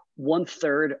Francisco,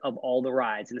 1/3 of all the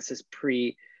rides, and this is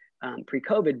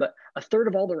pre-COVID, but 1/3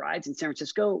 of all the rides in San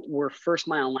Francisco were first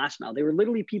mile and last mile. They were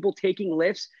literally people taking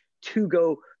Lyfts to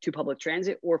go to public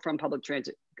transit or from public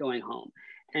transit going home.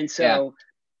 And so,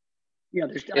 I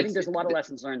think there's a lot of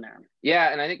lessons learned there.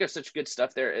 Yeah, and I think there's such good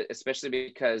stuff there, especially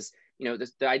because,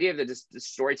 the idea of the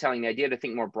storytelling, the idea to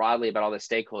think more broadly about all the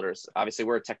stakeholders. Obviously,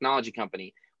 we're a technology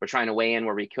company. We're trying to weigh in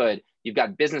where we could. You've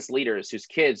got business leaders whose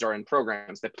kids are in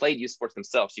programs that played youth sports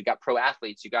themselves. You've got pro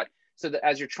athletes. So that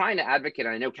as you're trying to advocate,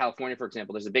 and I know California, for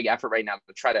example, there's a big effort right now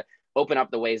to try to open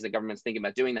up the ways the government's thinking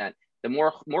about doing that. The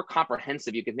more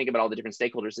comprehensive you can think about all the different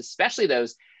stakeholders, especially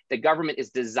those that government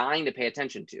is designed to pay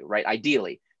attention to, right?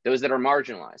 Ideally, those that are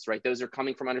marginalized, right? Those are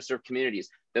coming from underserved communities,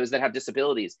 those that have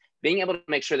disabilities, being able to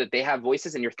make sure that they have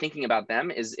voices and you're thinking about them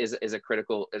is a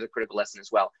critical lesson as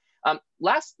well.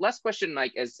 Last question,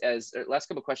 Mike, last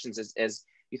couple of questions as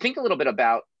you think a little bit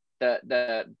about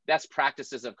the best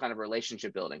practices of kind of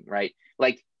relationship building, right?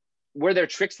 Like, were there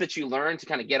tricks that you learned to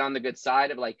kind of get on the good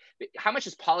side of, like, how much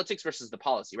is politics versus the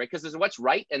policy, right? Because there's what's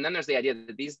right, and then there's the idea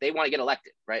that they want to get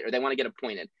elected, right? Or they want to get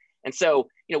appointed. And so,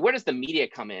 where does the media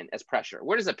come in as pressure?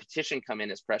 Where does a petition come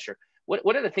in as pressure?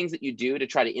 What are the things that you do to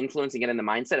try to influence and get in the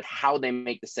mindset of how they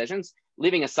make decisions,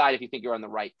 leaving aside if you think you're on the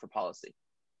right for policy?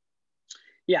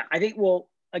 Yeah, I think, well,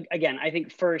 again, I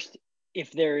think first,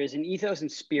 if there is an ethos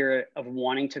and spirit of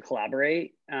wanting to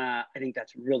collaborate, I think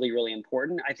that's really, really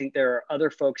important. I think there are other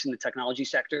folks in the technology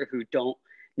sector who don't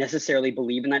necessarily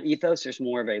believe in that ethos. There's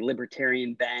more of a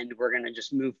libertarian bend. We're going to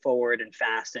just move forward and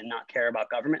fast and not care about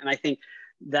government. And I think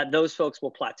that those folks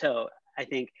will plateau. I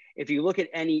think if you look at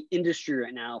any industry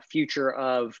right now, future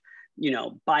of,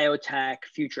 biotech,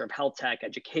 future of health tech,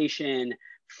 education,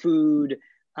 food,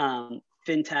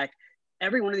 fintech,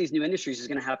 every one of these new industries is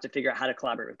going to have to figure out how to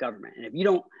collaborate with government. And if you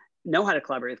don't know how to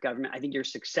collaborate with government, I think your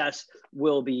success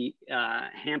will be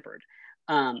hampered.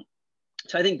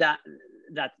 So I think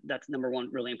that's number one,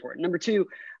 really important. Number two,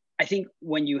 I think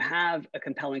when you have a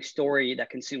compelling story that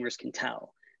consumers can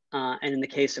tell, and in the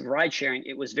case of ride sharing,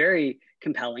 it was very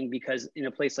compelling because in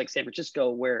a place like San Francisco,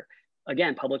 where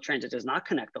again, public transit does not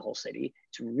connect the whole city,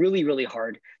 it's really, really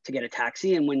hard to get a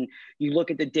taxi. And when you look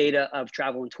at the data of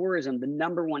travel and tourism, the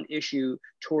number one issue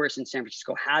tourists in San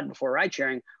Francisco had before ride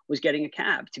sharing was getting a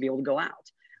cab to be able to go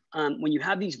out. When you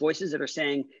have these voices that are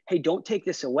saying, hey, don't take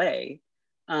this away,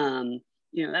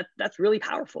 that's really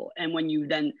powerful. And when you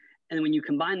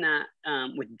combine that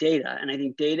with data, and I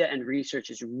think data and research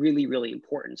is really, really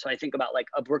important. So I think about like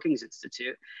a Brookings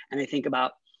Institute, and I think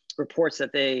about reports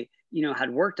that they had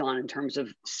worked on in terms of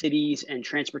cities and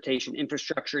transportation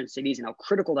infrastructure in cities and how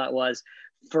critical that was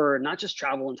for not just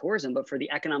travel and tourism, but for the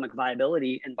economic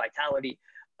viability and vitality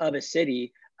of a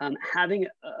city. Having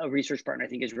a research partner, I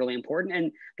think, is really important.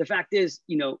 And the fact is,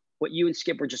 what you and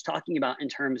Skip were just talking about in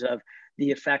terms of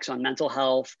the effects on mental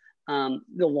health, the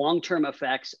long-term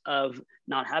effects of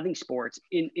not having sports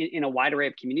in a wide array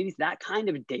of communities, that kind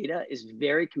of data is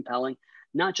very compelling,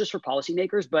 not just for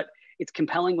policymakers, but it's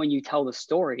compelling when you tell the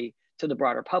story to the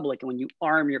broader public and when you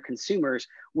arm your consumers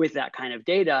with that kind of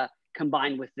data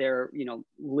combined with their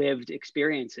lived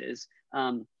experiences.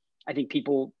 I think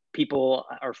people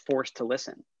are forced to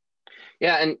listen.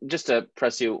 Yeah, and just to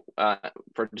press you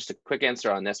for just a quick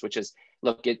answer on this, which is,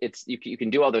 look, you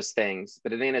can do all those things,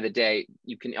 but at the end of the day,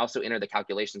 you can also enter the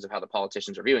calculations of how the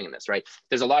politicians are viewing this, right?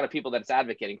 There's a lot of people that's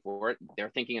advocating for it. They're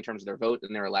thinking in terms of their vote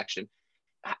and their election.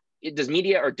 Does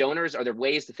media or donors, are there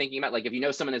ways to thinking about, like, if you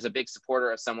know someone is a big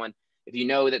supporter of someone, if you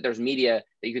know that there's media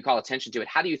that you could call attention to it,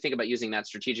 how do you think about using that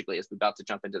strategically as we're about to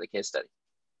jump into the case study?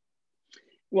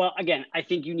 Well, again, I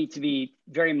think you need to be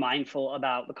very mindful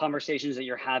about the conversations that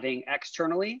you're having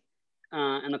externally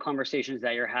and the conversations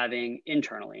that you're having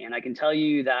internally. And I can tell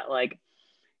you that,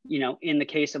 in the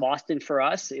case of Austin for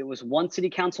us, it was one city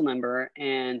council member,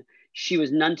 and she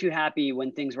was none too happy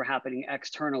when things were happening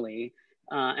externally.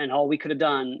 And all we could have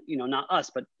done, not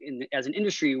us, but as an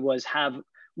industry, was have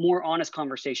more honest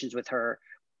conversations with her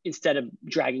instead of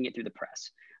dragging it through the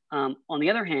press. On the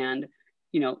other hand,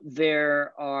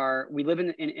 we live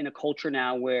in a culture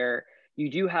now where you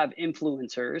do have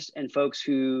influencers and folks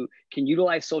who can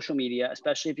utilize social media,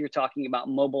 especially if you're talking about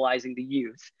mobilizing the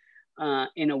youth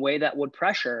in a way that would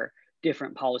pressure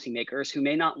different policymakers who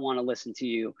may not want to listen to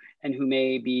you and who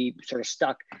may be sort of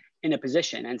stuck in a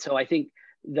position. And so I think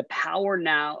the power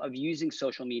now of using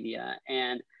social media,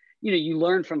 and you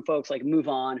learn from folks like Move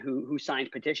On who signed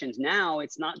petitions. Now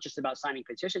it's not just about signing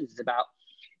petitions, it's about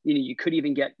you could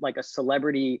even get like a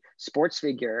celebrity sports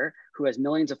figure who has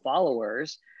millions of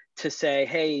followers to say,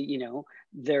 hey,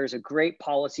 there's a great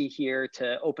policy here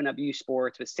to open up youth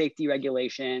sports with safety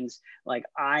regulations. Like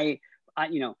I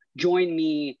join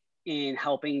me in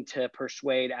helping to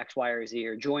persuade X, Y, or Z,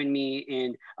 or join me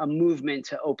in a movement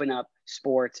to open up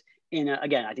sports.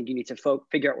 Again, I think you need to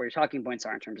figure out where your talking points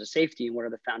are in terms of safety and what are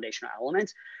the foundational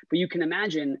elements. But you can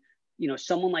imagine,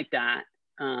 someone like that.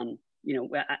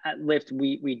 At Lyft,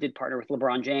 we did partner with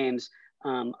LeBron James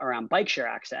around bike share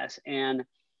access, and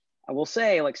I will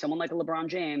say, like someone like LeBron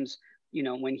James,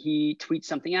 when he tweets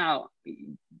something out,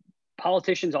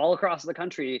 politicians all across the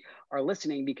country are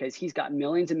listening because he's got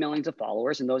millions and millions of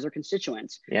followers, and those are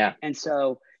constituents. Yeah. And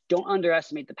so don't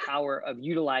underestimate the power of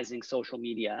utilizing social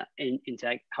media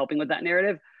into helping with that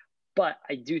narrative. But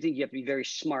I do think you have to be very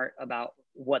smart about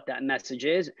what that message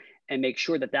is and make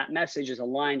sure that that message is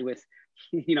aligned with,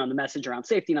 the message around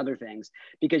safety and other things,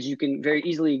 because you can very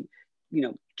easily,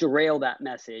 derail that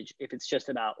message if it's just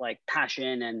about like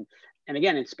passion. And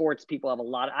again, in sports, people have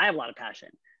I have a lot of passion.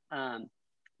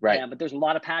 Right. Yeah, but there's a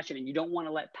lot of passion, and you don't want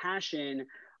to let passion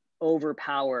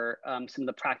overpower some of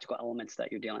the practical elements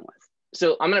that you're dealing with.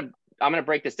 So I'm gonna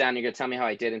break this down. You're gonna tell me how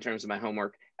I did in terms of my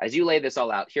homework. As you lay this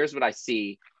all out, here's what I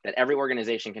see that every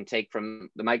organization can take from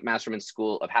the Mike Masserman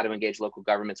School of how to engage local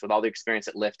governments with all the experience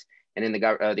at Lyft and in the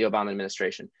Obama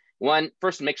administration. One,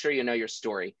 first, make sure you know your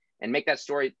story, and make that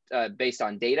story based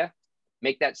on data.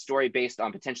 Make that story based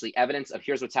on potentially evidence of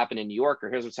here's what's happened in New York,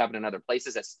 or here's what's happened in other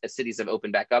places as cities have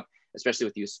opened back up, especially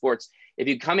with youth sports. If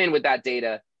you come in with that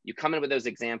data, you come in with those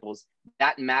examples,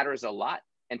 that matters a lot.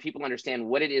 And people understand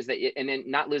what it is and then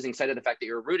not losing sight of the fact that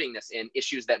you're rooting this in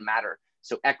issues that matter.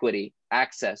 So equity,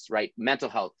 access, right? Mental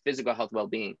health, physical health,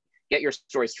 well-being. Get your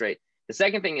story straight. The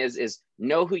second thing is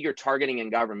know who you're targeting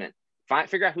in government.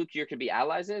 figure out who your could be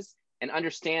allies is, and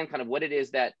understand kind of what it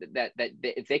is that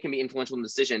if they can be influential in the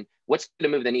decision, what's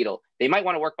going to move the needle. They might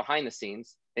want to work behind the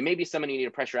scenes. They may be someone you need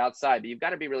to pressure outside, but you've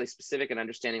got to be really specific in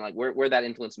understanding like where that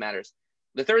influence matters.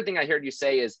 The third thing I heard you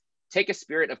say is take a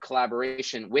spirit of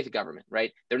collaboration with government,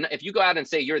 right? If you go out and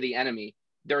say you're the enemy,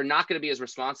 they're not going to be as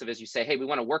responsive as you say, hey, we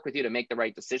want to work with you to make the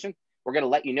right decision. We're going to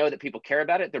let you know that people care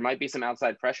about it. There might be some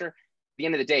outside pressure. At the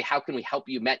end of the day, how can we help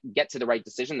you get to the right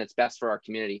decision that's best for our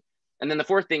community? And then the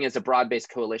fourth thing is a broad-based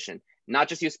coalition, not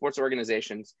just youth sports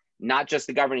organizations, not just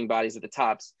the governing bodies at the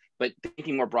tops, but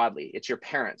thinking more broadly. It's your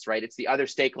parents, right? It's the other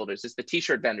stakeholders. It's the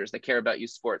t-shirt vendors that care about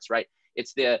youth sports, right?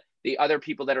 It's the other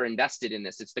people that are invested in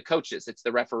this. It's the coaches, it's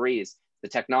the referees, the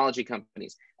technology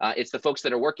companies. It's the folks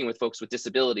that are working with folks with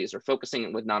disabilities or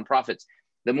focusing with nonprofits.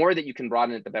 The more that you can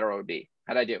broaden it, the better it would be.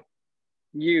 How'd I do?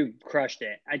 You crushed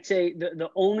it. I'd say the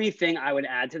only thing I would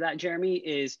add to that, Jeremy,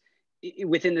 is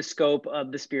within the scope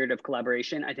of the spirit of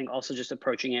collaboration, I think also just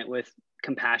approaching it with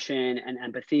compassion and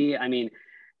empathy. I mean,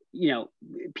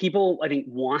 people, I think,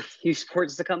 want youth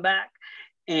sports to come back.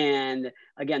 And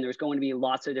again, there's going to be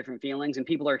lots of different feelings, and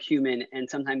people are human, and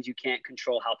sometimes you can't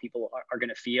control how people are going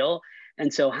to feel.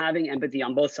 And so having empathy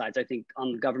on both sides, I think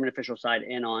on the government official side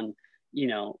and on,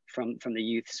 from the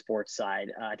youth sports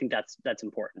side, I think that's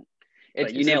important.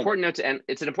 It's an important note to end.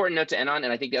 It's an important note to end on.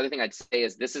 And I think the other thing I'd say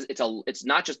is it's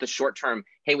not just the short term,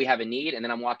 hey, we have a need and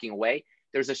then I'm walking away.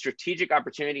 There's a strategic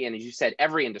opportunity. And as you said,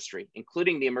 every industry,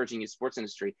 including the emerging youth sports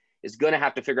industry, is going to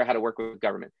have to figure out how to work with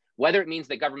government. Whether it means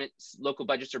that government's local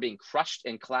budgets are being crushed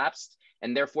and collapsed,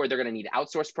 and therefore they're going to need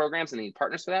outsourced programs and they need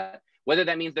partners for that. Whether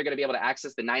that means they're going to be able to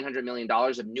access the $900 million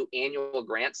of new annual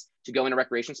grants to go into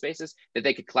recreation spaces that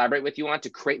they could collaborate with you on to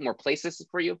create more places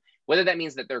for you. Whether that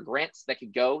means that there are grants that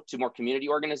could go to more community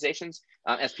organizations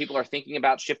as people are thinking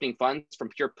about shifting funds from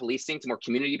pure policing to more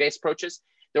community-based approaches.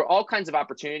 There are all kinds of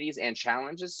opportunities and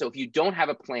challenges. So if you don't have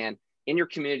a plan in your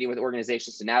community with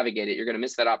organizations to navigate it, you're going to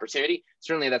miss that opportunity.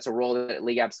 Certainly that's a role that at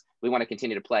LeagueApps we want to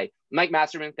continue to play. Mike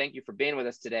Masserman, thank you for being with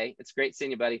us today. It's great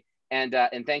seeing you, buddy. And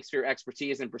thanks for your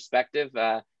expertise and perspective.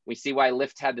 We see why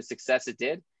Lyft had the success it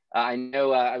did. I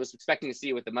know I was expecting to see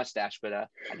you with the mustache, but I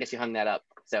guess you hung that up.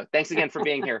 So thanks again for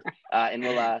being here. And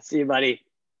we'll see you, buddy.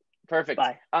 Perfect.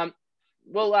 Bye.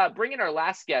 We'll bring in our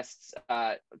last guests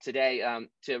today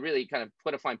to really kind of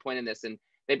put a fine point in this. And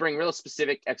they bring real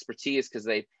specific expertise because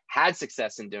they've had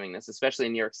success in doing this, especially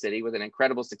in New York City with an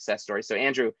incredible success story. So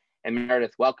Andrew and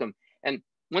Meredith, welcome. And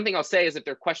one thing I'll say is if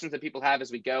there are questions that people have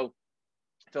as we go,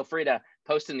 feel free to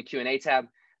post in the Q&A tab.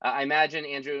 I imagine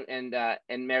Andrew and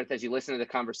Meredith, as you listen to the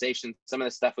conversation, some of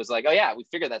the stuff was like, oh yeah, we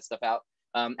figured that stuff out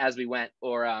as we went,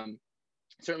 or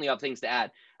certainly have things to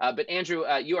add. But Andrew,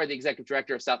 you are the executive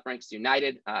director of South Bronx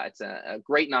United. It's a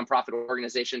great nonprofit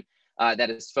organization that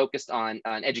is focused on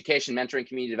education, mentoring,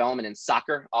 community development, and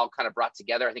soccer, all kind of brought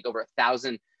together. I think over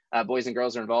 1,000 boys and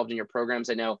girls are involved in your programs.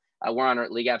 I know we're on our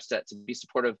LeagueApps to be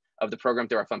supportive of the program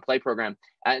through our Fun Play program.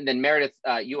 And then Meredith,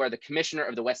 you are the commissioner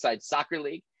of the West Side Soccer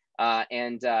League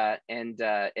and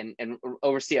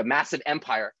oversee a massive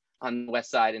empire on the West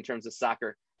Side in terms of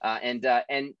soccer.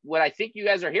 And what I think you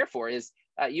guys are here for is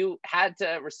you had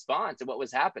to respond to what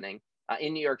was happening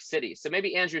in New York City. So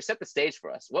maybe Andrew, set the stage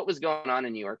for us. What was going on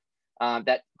in New York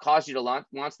that caused you to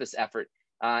launch this effort?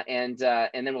 And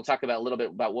then we'll talk about a little bit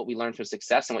about what we learned from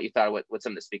success and what you thought of what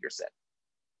some of the speakers said.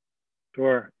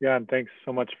 Sure. Yeah, and thanks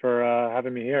so much for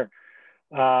having me here.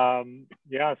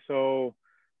 Yeah, so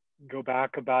go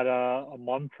back about a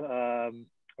month,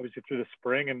 obviously through the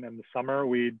spring and the summer,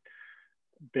 we'd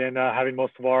been having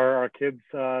most of our kids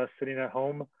sitting at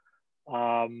home,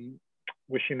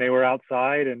 wishing they were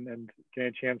outside and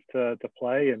getting a chance to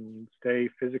play and stay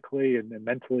physically and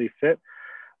mentally fit.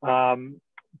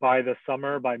 By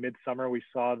midsummer, we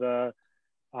saw the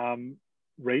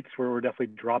rates were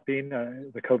definitely dropping.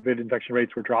 The COVID infection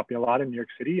rates were dropping a lot in New York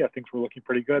City. Things were looking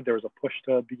pretty good. There was a push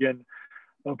to begin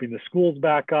opening the schools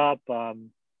back up,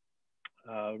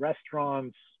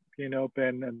 restaurants being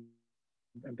open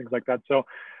and things like that. So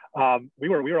we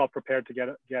were all prepared to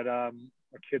get our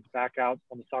kids back out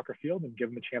on the soccer field and give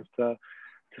them a chance to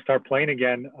start playing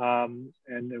again.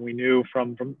 And we knew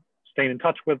from staying in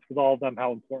touch with all of them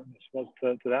how important this was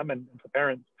to them and to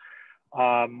parents.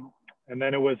 And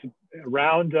then it was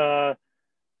around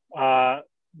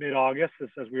mid-August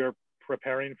as we were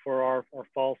preparing for our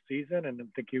fall season and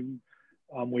thinking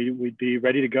we'd be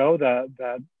ready to go,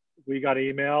 that we got an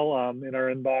email in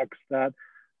our inbox that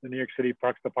the New York City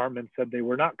Parks Department said they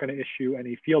were not going to issue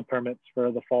any field permits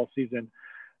for the fall season.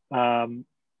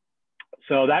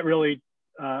 So that really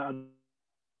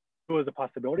was a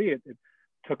possibility. It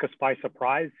took us by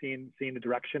surprise, seeing the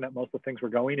direction that most of things were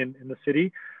going in the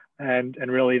city. and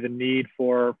really the need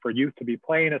for youth to be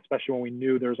playing, especially when we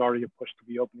knew there was already a push to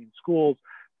be opening schools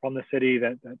from the city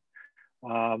that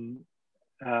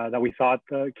we thought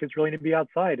the kids really need to be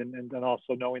outside, and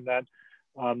also knowing that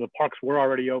the parks were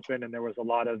already open and there was a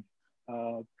lot of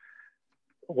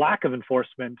lack of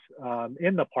enforcement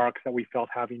in the parks that we felt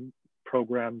having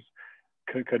programs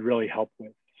could really help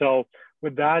with. So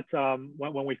with that,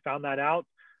 when we found that out,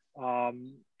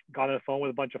 got on the phone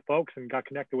with a bunch of folks and got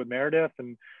connected with Meredith,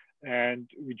 and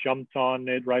we jumped on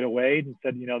it right away and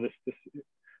said, you know,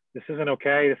 this isn't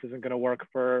okay. This isn't going to work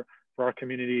for our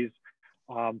communities.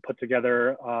 Put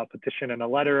together a petition and a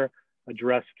letter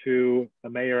addressed to the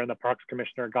mayor and the parks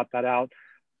commissioner, got that out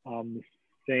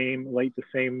late the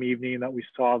same evening that we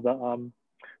saw the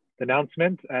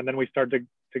announcement. And then we started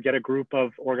to get a group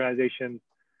of organizations,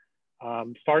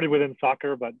 started within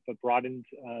soccer, but broadened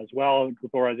as well, a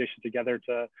group of organizations together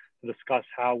to discuss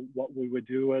what we would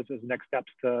do as next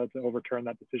steps to overturn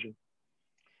that decision.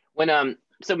 When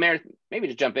so Meredith, maybe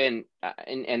to jump in,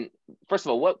 and first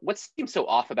of all, what seems so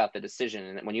off about the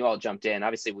decision? And when you all jumped in,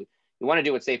 obviously we want to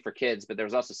do what's safe for kids, but there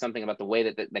was also something about the way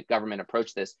that government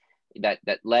approached this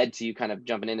that led to you kind of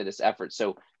jumping into this effort.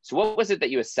 So what was it that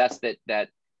you assessed that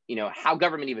you know, how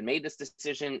government even made this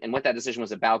decision and what that decision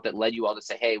was about that led you all to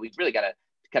say, hey, we've really got to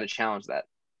kind of challenge that?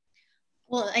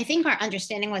 Well, I think our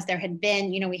understanding was there had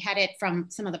been, you know, we had it from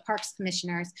some of the parks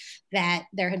commissioners that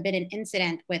there had been an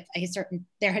incident with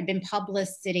there had been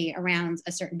publicity around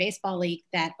a certain baseball league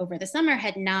that over the summer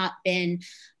had not been,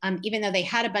 even though they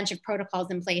had a bunch of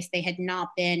protocols in place, they had not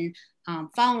been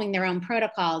following their own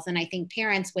protocols. And I think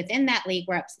parents within that league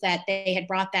were upset. They had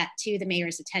brought that to the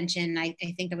mayor's attention. I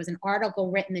think there was an article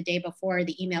written the day before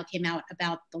the email came out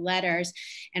about the letters.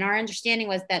 And our understanding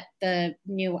was that the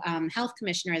new health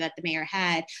commissioner that the mayor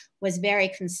had was very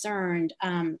concerned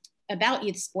about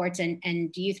youth sports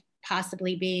and youth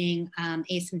possibly being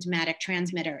asymptomatic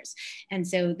transmitters. And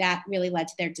so that really led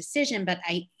to their decision. But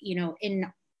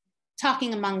in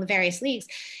talking among the various leagues,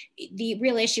 the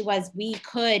real issue was we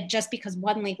could, just because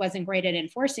one league wasn't great at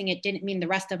enforcing it, didn't mean the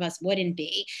rest of us wouldn't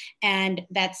be. And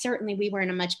that certainly we were in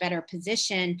a much better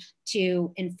position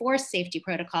to enforce safety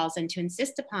protocols and to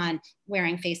insist upon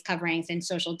wearing face coverings and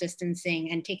social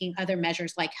distancing and taking other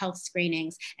measures like health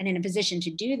screenings, and in a position to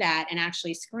do that and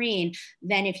actually screen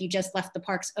than if you just left the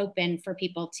parks open for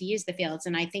people to use the fields.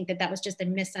 And I think that was just a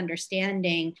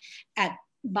misunderstanding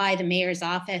by the mayor's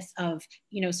office of,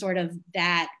 sort of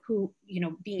that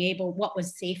being able, what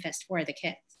was safest for the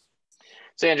kids.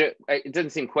 So Andrew, it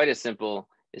doesn't seem quite as simple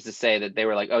as to say that they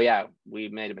were like, oh yeah, we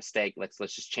made a mistake. Let's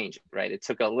just change it, right? It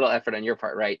took a little effort on your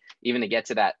part, right? Even to get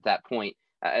to that point,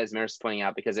 as Meredith's pointing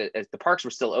out, because as the parks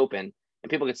were still open and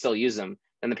people could still use them,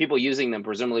 and the people using them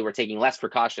presumably were taking less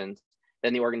precautions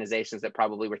than the organizations that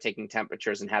probably were taking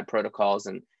temperatures and had protocols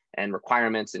and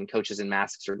requirements and coaches in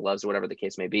masks or gloves or whatever the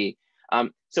case may be.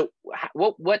 So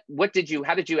what did you,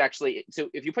 how did you actually, so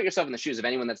if you put yourself in the shoes of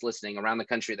anyone that's listening around the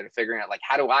country that are figuring out, like,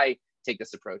 how do I take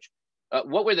this approach?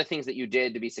 What were the things that you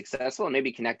did to be successful, and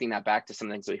maybe connecting that back to some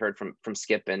things we heard from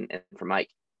Skip and from Mike?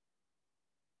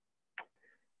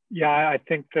 Yeah, I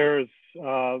think there's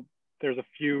a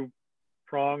few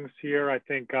prongs here. I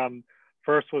think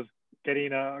first was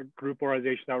getting a group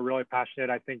organization that were really passionate.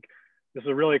 I think this is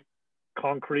a really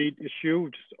concrete issue.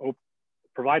 Just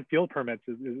provide field permits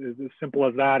is as simple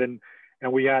as that. And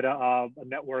we had a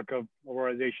network of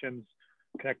organizations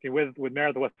connecting with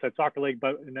Meredith, the Westside Soccer League,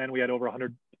 and then we had over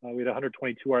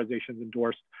 122 organizations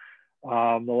endorse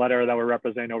the letter that were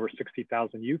representing over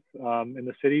 60,000 youth in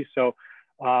the city. So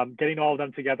getting all of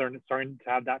them together and starting to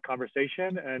have that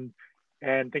conversation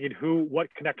and thinking what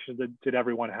connections did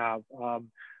everyone have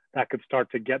that could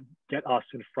start to get us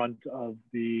in front of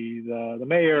the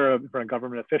mayor, in front of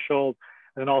government officials,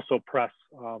 and then also press.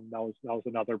 That was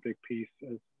another big piece.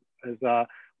 As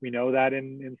we know that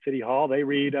in City Hall, they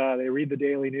read the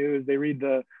daily news, they read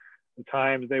the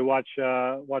Times, they watch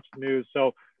the news.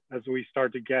 So as we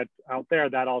start to get out there,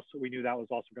 we knew that was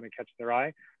also going to catch their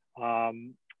eye.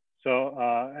 And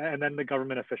then the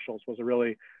government officials was a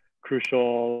really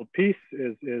crucial piece.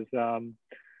 Is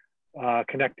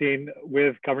connecting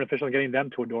with government officials and getting them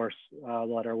to endorse the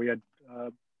letter. We had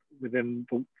within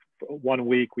 1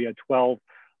 week, we had 12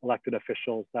 elected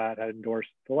officials that had endorsed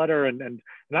the letter. And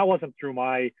that wasn't through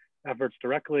my efforts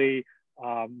directly.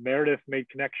 Meredith made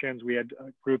connections. We had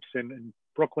groups in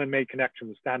Brooklyn made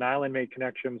connections, Staten Island made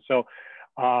connections. So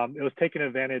it was taking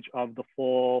advantage of the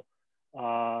full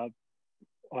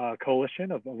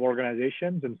coalition of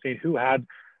organizations and seeing who had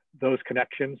those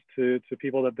connections to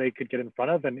people that they could get in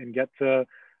front of and get to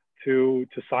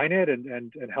sign it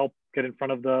and help get in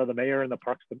front of the mayor and the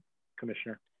parks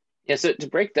commissioner. Yeah, so to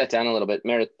break that down a little bit,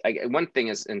 Meredith, one thing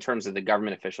is in terms of the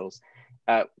government officials,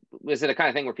 was it a kind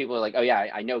of thing where people are like, oh yeah,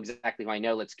 I know exactly who I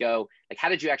know, let's go. Like, how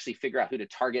did you actually figure out who to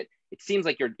target? It seems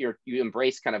like you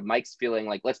embrace kind of Mike's feeling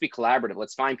like, let's be collaborative,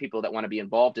 let's find people that want to be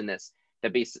involved in this,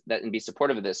 and be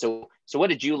supportive of this. So what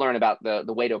did you learn about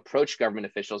the way to approach government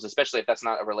officials, especially if that's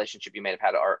not a relationship you may have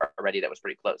had already that was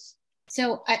pretty close?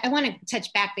 So I want to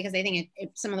touch back because I think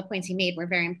some of the points he made were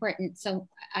very important. So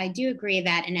I do agree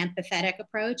that an empathetic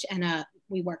approach and a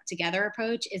we work together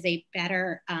approach is a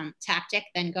better tactic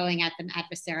than going at them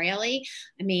adversarially.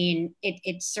 I mean,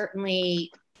 it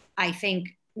certainly, I think,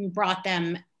 brought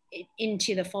them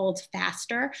into the fold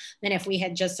faster than if we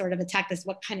had just sort of attacked this.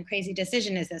 What kind of crazy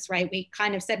decision is this, right? We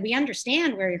kind of said, we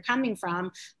understand where you're coming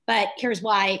from, but here's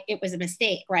why it was a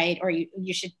mistake, right? Or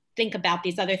you should think about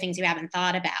these other things you haven't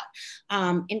thought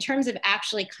about. In terms of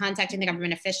actually contacting the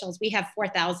government officials, we have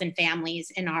 4,000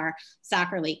 families in our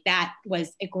soccer league. That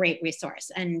was a great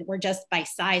resource. And we're just by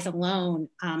size alone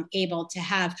able to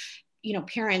have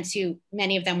parents who,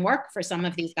 many of them work for some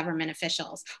of these government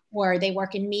officials, or they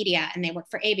work in media and they work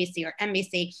for ABC or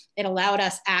NBC. It allowed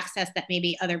us access that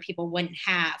maybe other people wouldn't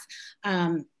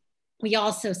have. We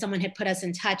also, someone had put us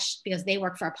in touch because they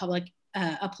work for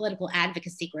a political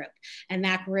advocacy group, and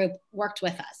that group worked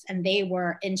with us, and they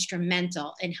were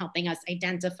instrumental in helping us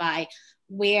identify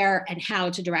where and how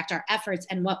to direct our efforts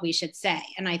and what we should say.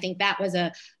 And I think that was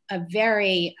a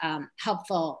very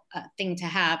helpful thing to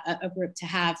have, a group to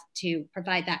have to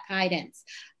provide that guidance.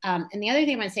 And the other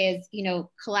thing I want to say is,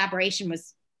 collaboration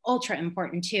was ultra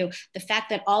important too. The fact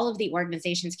that all of the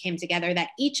organizations came together,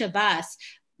 that each of us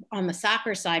on the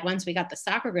soccer side, once we got the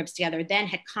soccer groups together, then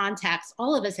had contacts.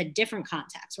 All of us had different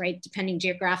contacts, right? Depending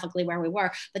geographically where we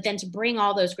were, but then to bring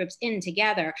all those groups in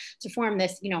together to form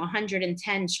this,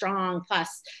 110 strong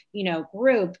plus,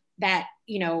 group that,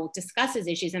 discusses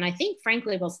issues. And I think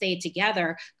frankly, we'll stay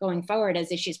together going forward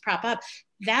as issues prop up.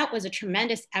 That was a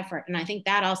tremendous effort. And I think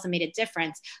that also made a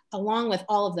difference, along with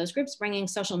all of those groups bringing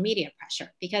social media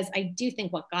pressure, because I do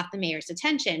think what got the mayor's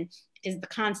attention is the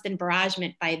constant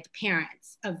barragement by the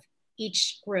parents of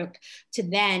each group to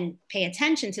then pay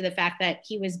attention to the fact that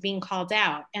he was being called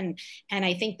out. And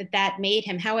I think that made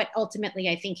him, how it ultimately,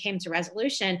 I think, came to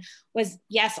resolution was,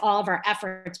 yes, all of our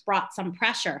efforts brought some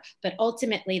pressure, but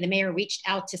ultimately the mayor reached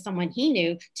out to someone he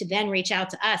knew to then reach out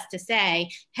to us to say,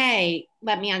 hey,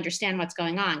 let me understand what's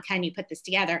going on. Can you put this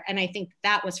together? And I think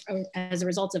that was as a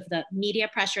result of the media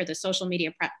pressure, the social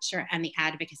media pressure, and the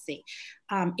advocacy.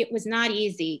 It was not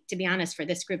easy, to be honest, for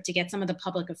this group to get some of the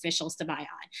public officials to buy on.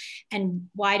 And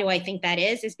why do I think that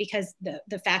is because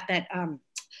the fact that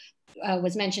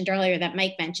was mentioned earlier, that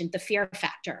Mike mentioned, the fear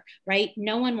factor, right?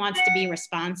 No one wants to be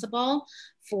responsible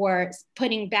for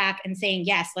putting back and saying,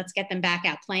 yes, let's get them back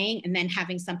out playing, and then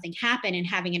having something happen and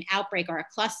having an outbreak or a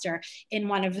cluster in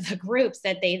one of the groups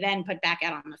that they then put back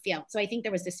out on the field. So I think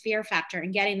there was this fear factor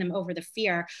and getting them over the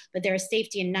fear, but there is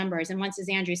safety in numbers. And once, as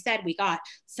Andrew said, we got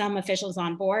some officials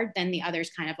on board, then the others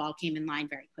kind of all came in line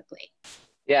very quickly.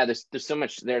 Yeah, there's so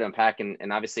much there to unpack. And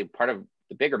obviously part of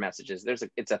the bigger message is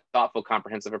it's a thoughtful,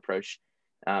 comprehensive approach.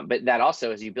 But that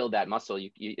also, as you build that muscle, you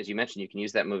as you mentioned, you can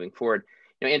use that moving forward.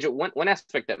 Andrew, one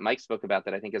aspect that Mike spoke about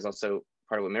that I think is also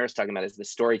part of what Mira's talking about is the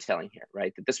storytelling here,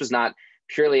 right? That this was not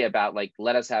purely about like,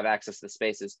 let us have access to the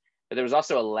spaces, but there was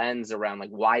also a lens around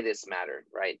like why this mattered,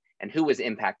 right? And who was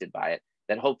impacted by it,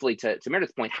 that hopefully, to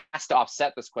Meredith's point, has to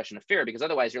offset this question of fear, because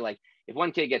otherwise you're like, if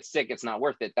one kid gets sick, it's not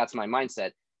worth it. That's my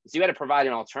mindset. So you had to provide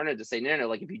an alternative to say, no,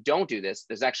 like if you don't do this,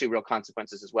 there's actually real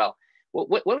consequences as well.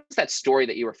 What was that story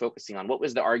that you were focusing on? What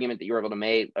was the argument that you were able to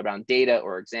make around data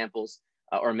or examples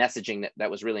or messaging that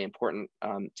was really important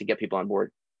to get people on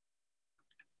board?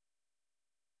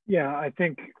 Yeah, I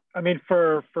think,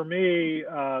 for me,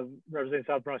 representing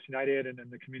South Bronx United and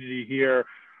the community here,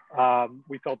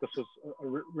 we felt this was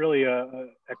really a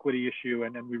equity issue,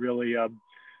 and we really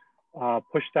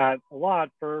pushed that a lot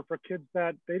for kids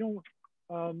that they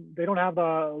don't have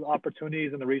the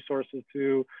opportunities and the resources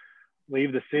to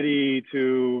leave the city,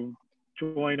 to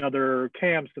join other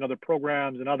camps and other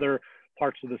programs and other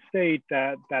parts of the state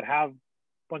that have a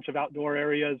bunch of outdoor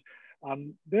areas.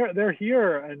 They're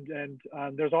here, and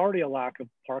there's already a lack of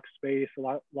park space,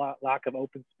 lack of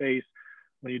open space.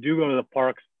 When you do go to the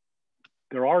parks,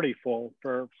 they're already full.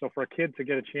 So for a kid to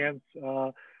get a chance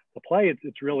to play,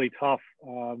 it's really tough.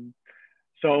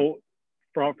 So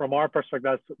from our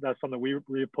perspective, that's something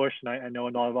we push, and I know a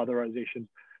lot of other organizations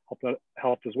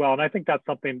helped as well. And I think that's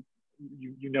something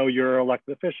your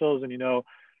elected officials and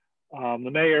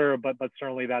the mayor, but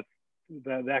certainly the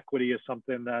equity is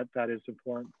something that is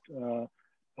important to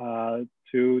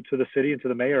the city and to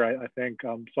the mayor, I think.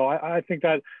 So I think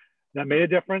that that made a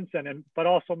difference, but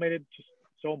also made it just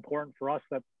so important for us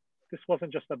that this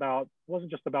wasn't just about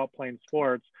playing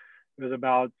sports. It was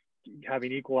about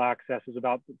having equal access. It was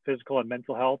about physical and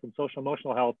mental health and social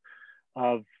emotional health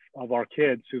of our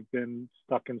kids who've been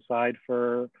stuck inside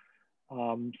for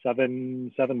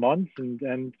 7 months,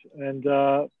 and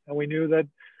we knew that,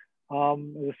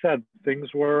 as I said,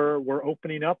 things were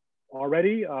opening up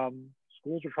already.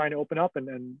 Schools were trying to open up,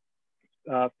 and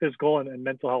physical and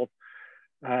mental health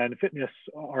and fitness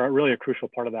are really a crucial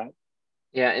part of that.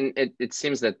 Yeah, and it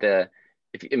seems that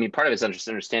part of it's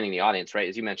understanding the audience, right?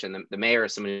 As you mentioned, the mayor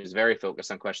is someone who's very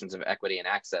focused on questions of equity and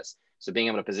access. So being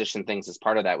able to position things as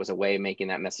part of that was a way of making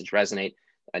that message resonate.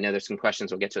 I know there's some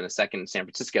questions we'll get to in a second in San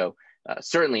Francisco.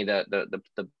 Certainly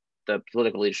the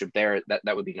political leadership there,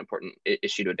 that would be an important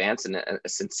issue to advance, and a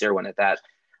sincere one at that.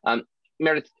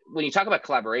 Meredith, when you talk about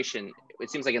collaboration, it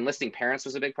seems like enlisting parents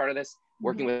was a big part of this,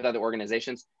 working with other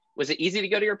organizations. Was it easy to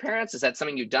go to your parents? Is that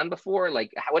something you've done before?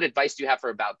 Like, what advice do you have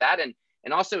about that?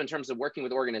 And also in terms of working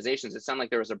with organizations, it sounded like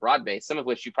there was a broad base, some of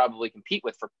which you probably compete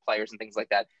with for players and things like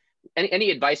that. Any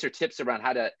advice or tips around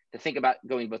how to think about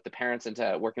going with the parents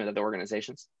into working with other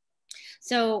organizations?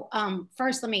 So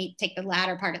first, let me take the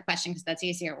latter part of the question because that's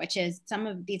easier, which is some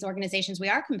of these organizations, we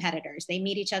are competitors. They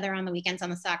meet each other on the weekends on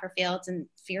the soccer fields and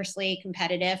fiercely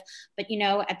competitive. But,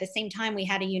 at the same time, we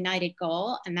had a united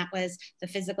goal, and that was the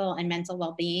physical and mental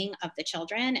well-being of the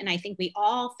children. And I think we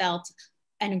all felt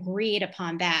and agreed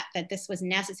upon that this was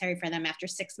necessary for them after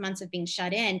 6 months of being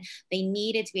shut in. They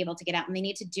needed to be able to get out, and they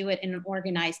need to do it in an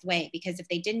organized way, because if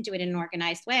they didn't do it in an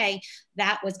organized way,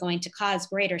 that was going to cause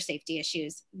greater safety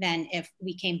issues than if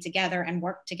we came together and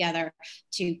worked together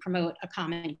to promote a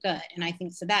common good. And I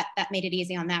think so that made it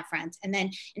easy on that front. And then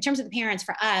in terms of the parents,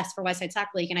 for us, for West Side Soccer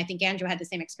League, and I think Andrew had the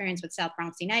same experience with South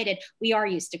Bronx United, we are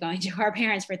used to going to our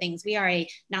parents for things. We are a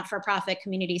not-for-profit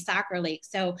community soccer league.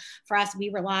 So for us,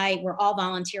 we're all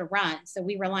volunteer run. So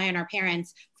we rely on our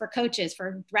parents for coaches,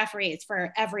 for referees,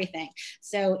 for everything.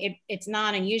 So it's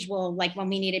not unusual. Like when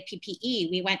we needed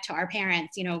PPE, we went to our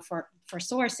parents, for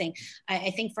sourcing.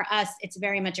 I think for us, it's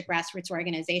very much a grassroots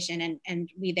organization, and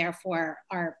we therefore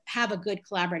have a good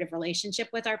collaborative relationship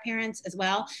with our parents as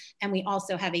well. And we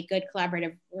also have a good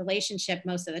collaborative relationship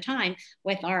most of the time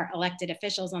with our elected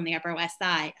officials on the Upper West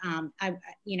Side.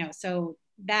 So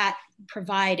that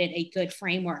provided a good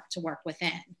framework to work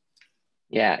within.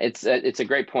 Yeah, it's a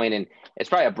great point, and it's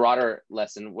probably a broader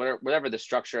lesson. Whatever the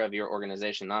structure of your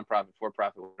organization, nonprofit,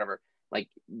 for-profit, whatever, like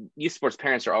youth sports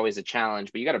parents are always a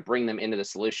challenge, but you got to bring them into the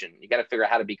solution. You got to figure out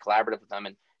how to be collaborative with them.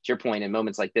 And to your point, in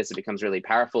moments like this, it becomes really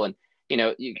powerful. And you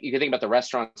can think about the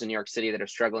restaurants in New York City that are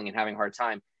struggling and having a hard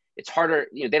time. It's harder.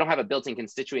 They don't have a built-in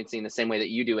constituency in the same way that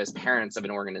you do as parents of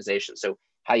an organization. So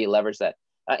how you leverage that.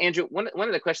 Andrew, one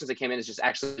of the questions that came in is just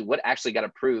actually what actually got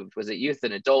approved. Was it youth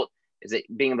and adult? Is it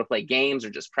being able to play games or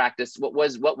just practice? What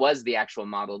was the actual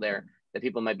model there that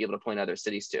people might be able to point other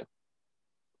cities to?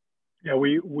 Yeah,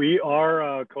 we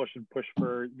are coach and push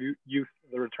for youth,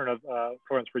 the return of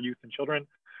programs for youth and children.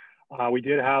 We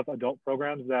did have adult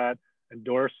programs that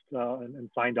endorsed and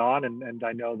signed on, and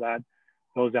I know that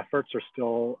those efforts are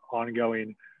still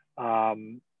ongoing.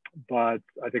 But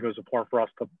I think it was important for us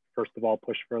to first of all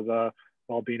push for the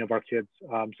well-being of our kids.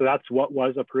 So that's what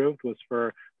was approved, was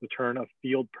for the return of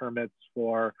field permits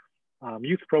for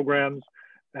youth programs,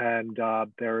 and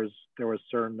there was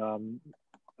certain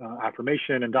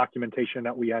affirmation and documentation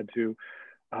that we had to,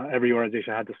 every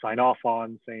organization had to sign off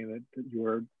on, saying that you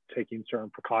were taking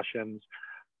certain precautions.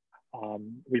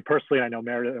 We personally, I know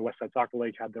Meredith at West Side Soccer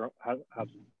League have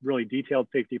really detailed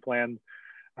safety plans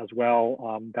as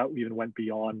well, that even went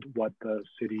beyond what the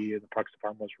city and the Parks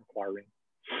Department was requiring.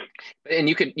 And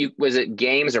was it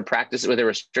games or practice? Were there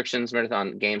restrictions, Meredith,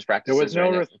 on games practices? There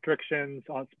was no restrictions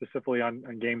specifically on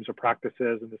games or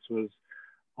practices, and this was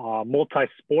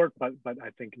multi-sport, but I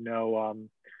think no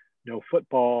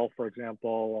football, for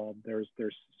example. There's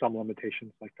some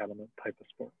limitations like that on the type of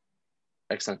sport.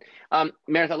 Excellent.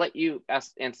 Meredith, I'll let you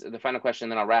answer the final question,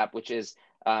 and then I'll wrap. Which is,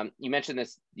 you mentioned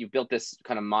this. You built this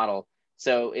kind of model.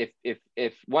 So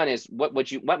if one is, what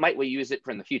might we use it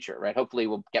for in the future, right? Hopefully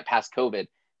we'll get past COVID.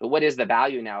 But what is the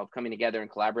value now of coming together and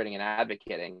collaborating and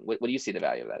advocating? What do you see the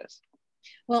value of that is?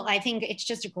 Well, I think it's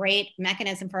just a great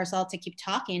mechanism for us all to keep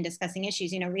talking and discussing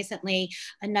issues. Recently,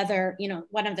 another,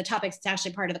 one of the topics that's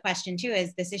actually part of the question too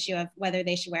is this issue of whether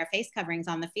they should wear face coverings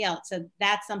on the field. So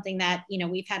that's something that,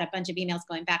 we've had a bunch of emails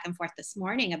going back and forth this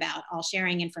morning about, all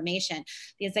sharing information,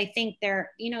 because I think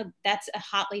that's a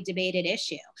hotly debated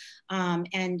issue. And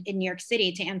in New York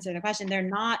City, to answer the question, they're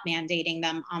not mandating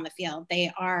them on the field.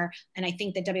 They are, and I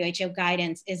think the WHO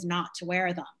guidance is not to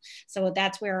wear them. So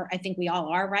that's where I think we all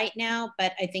are right now. up,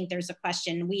 but I think there's a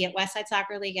question. We at Westside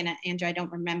Soccer League, and Andrew, I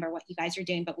don't remember what you guys are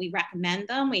doing, but we recommend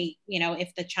them. We,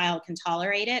 if the child can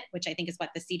tolerate it, which I think is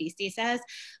what the CDC says,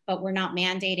 but we're not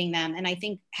mandating them. And I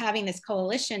think having this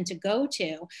coalition to go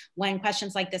to when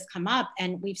questions like this come up,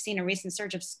 and we've seen a recent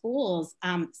surge of schools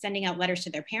sending out letters to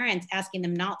their parents asking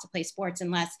them not to play sports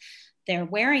unless they're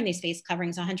wearing these face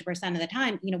coverings 100% of the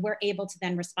time, we're able to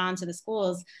then respond to the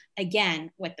schools again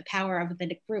with the power of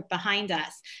the group behind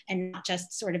us and not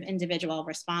just sort of individual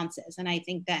responses. And I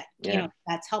think that,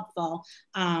 that's helpful.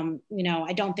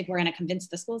 I don't think we're going to convince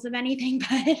the schools of anything,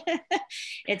 but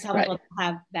it's helpful to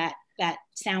have that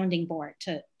sounding board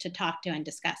to talk to and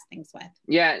discuss things with.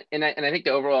 Yeah, and I think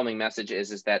the overwhelming message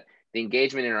is that the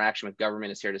engagement interaction with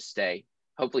government is here to stay.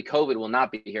 Hopefully COVID will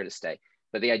not be here to stay.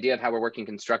 But the idea of how we're working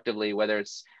constructively, whether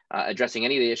it's addressing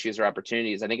any of the issues or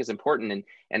opportunities, I think is important.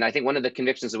 And I think one of the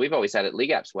convictions that we've always had at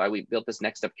LeagueApps, why we built this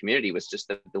Next Up community, was just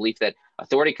the belief that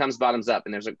authority comes bottoms up.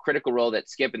 And there's a critical role that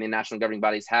Skip and the national governing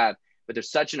bodies have, but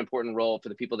there's such an important role for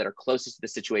the people that are closest to the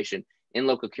situation in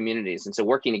local communities. And so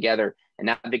working together and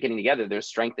advocating together, there's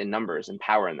strength in numbers and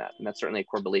power in that. And that's certainly a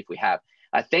core belief we have.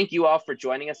 Thank you all for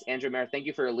joining us. Andrew, Meredith, thank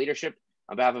you for your leadership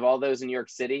on behalf of all those in New York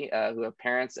City who have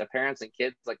parents and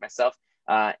kids like myself.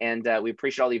 And we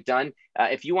appreciate all you've done.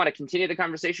 If you want to continue the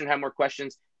conversation, have more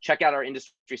questions, check out our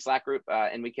industry Slack group,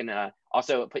 and we can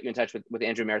also put you in touch with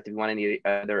Andrew Meredith if you want any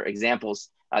other examples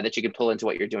that you can pull into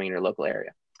what you're doing in your local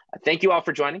area. Thank you all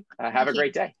for joining. Have a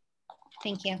great day.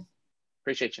 Thank you.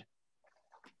 Appreciate you.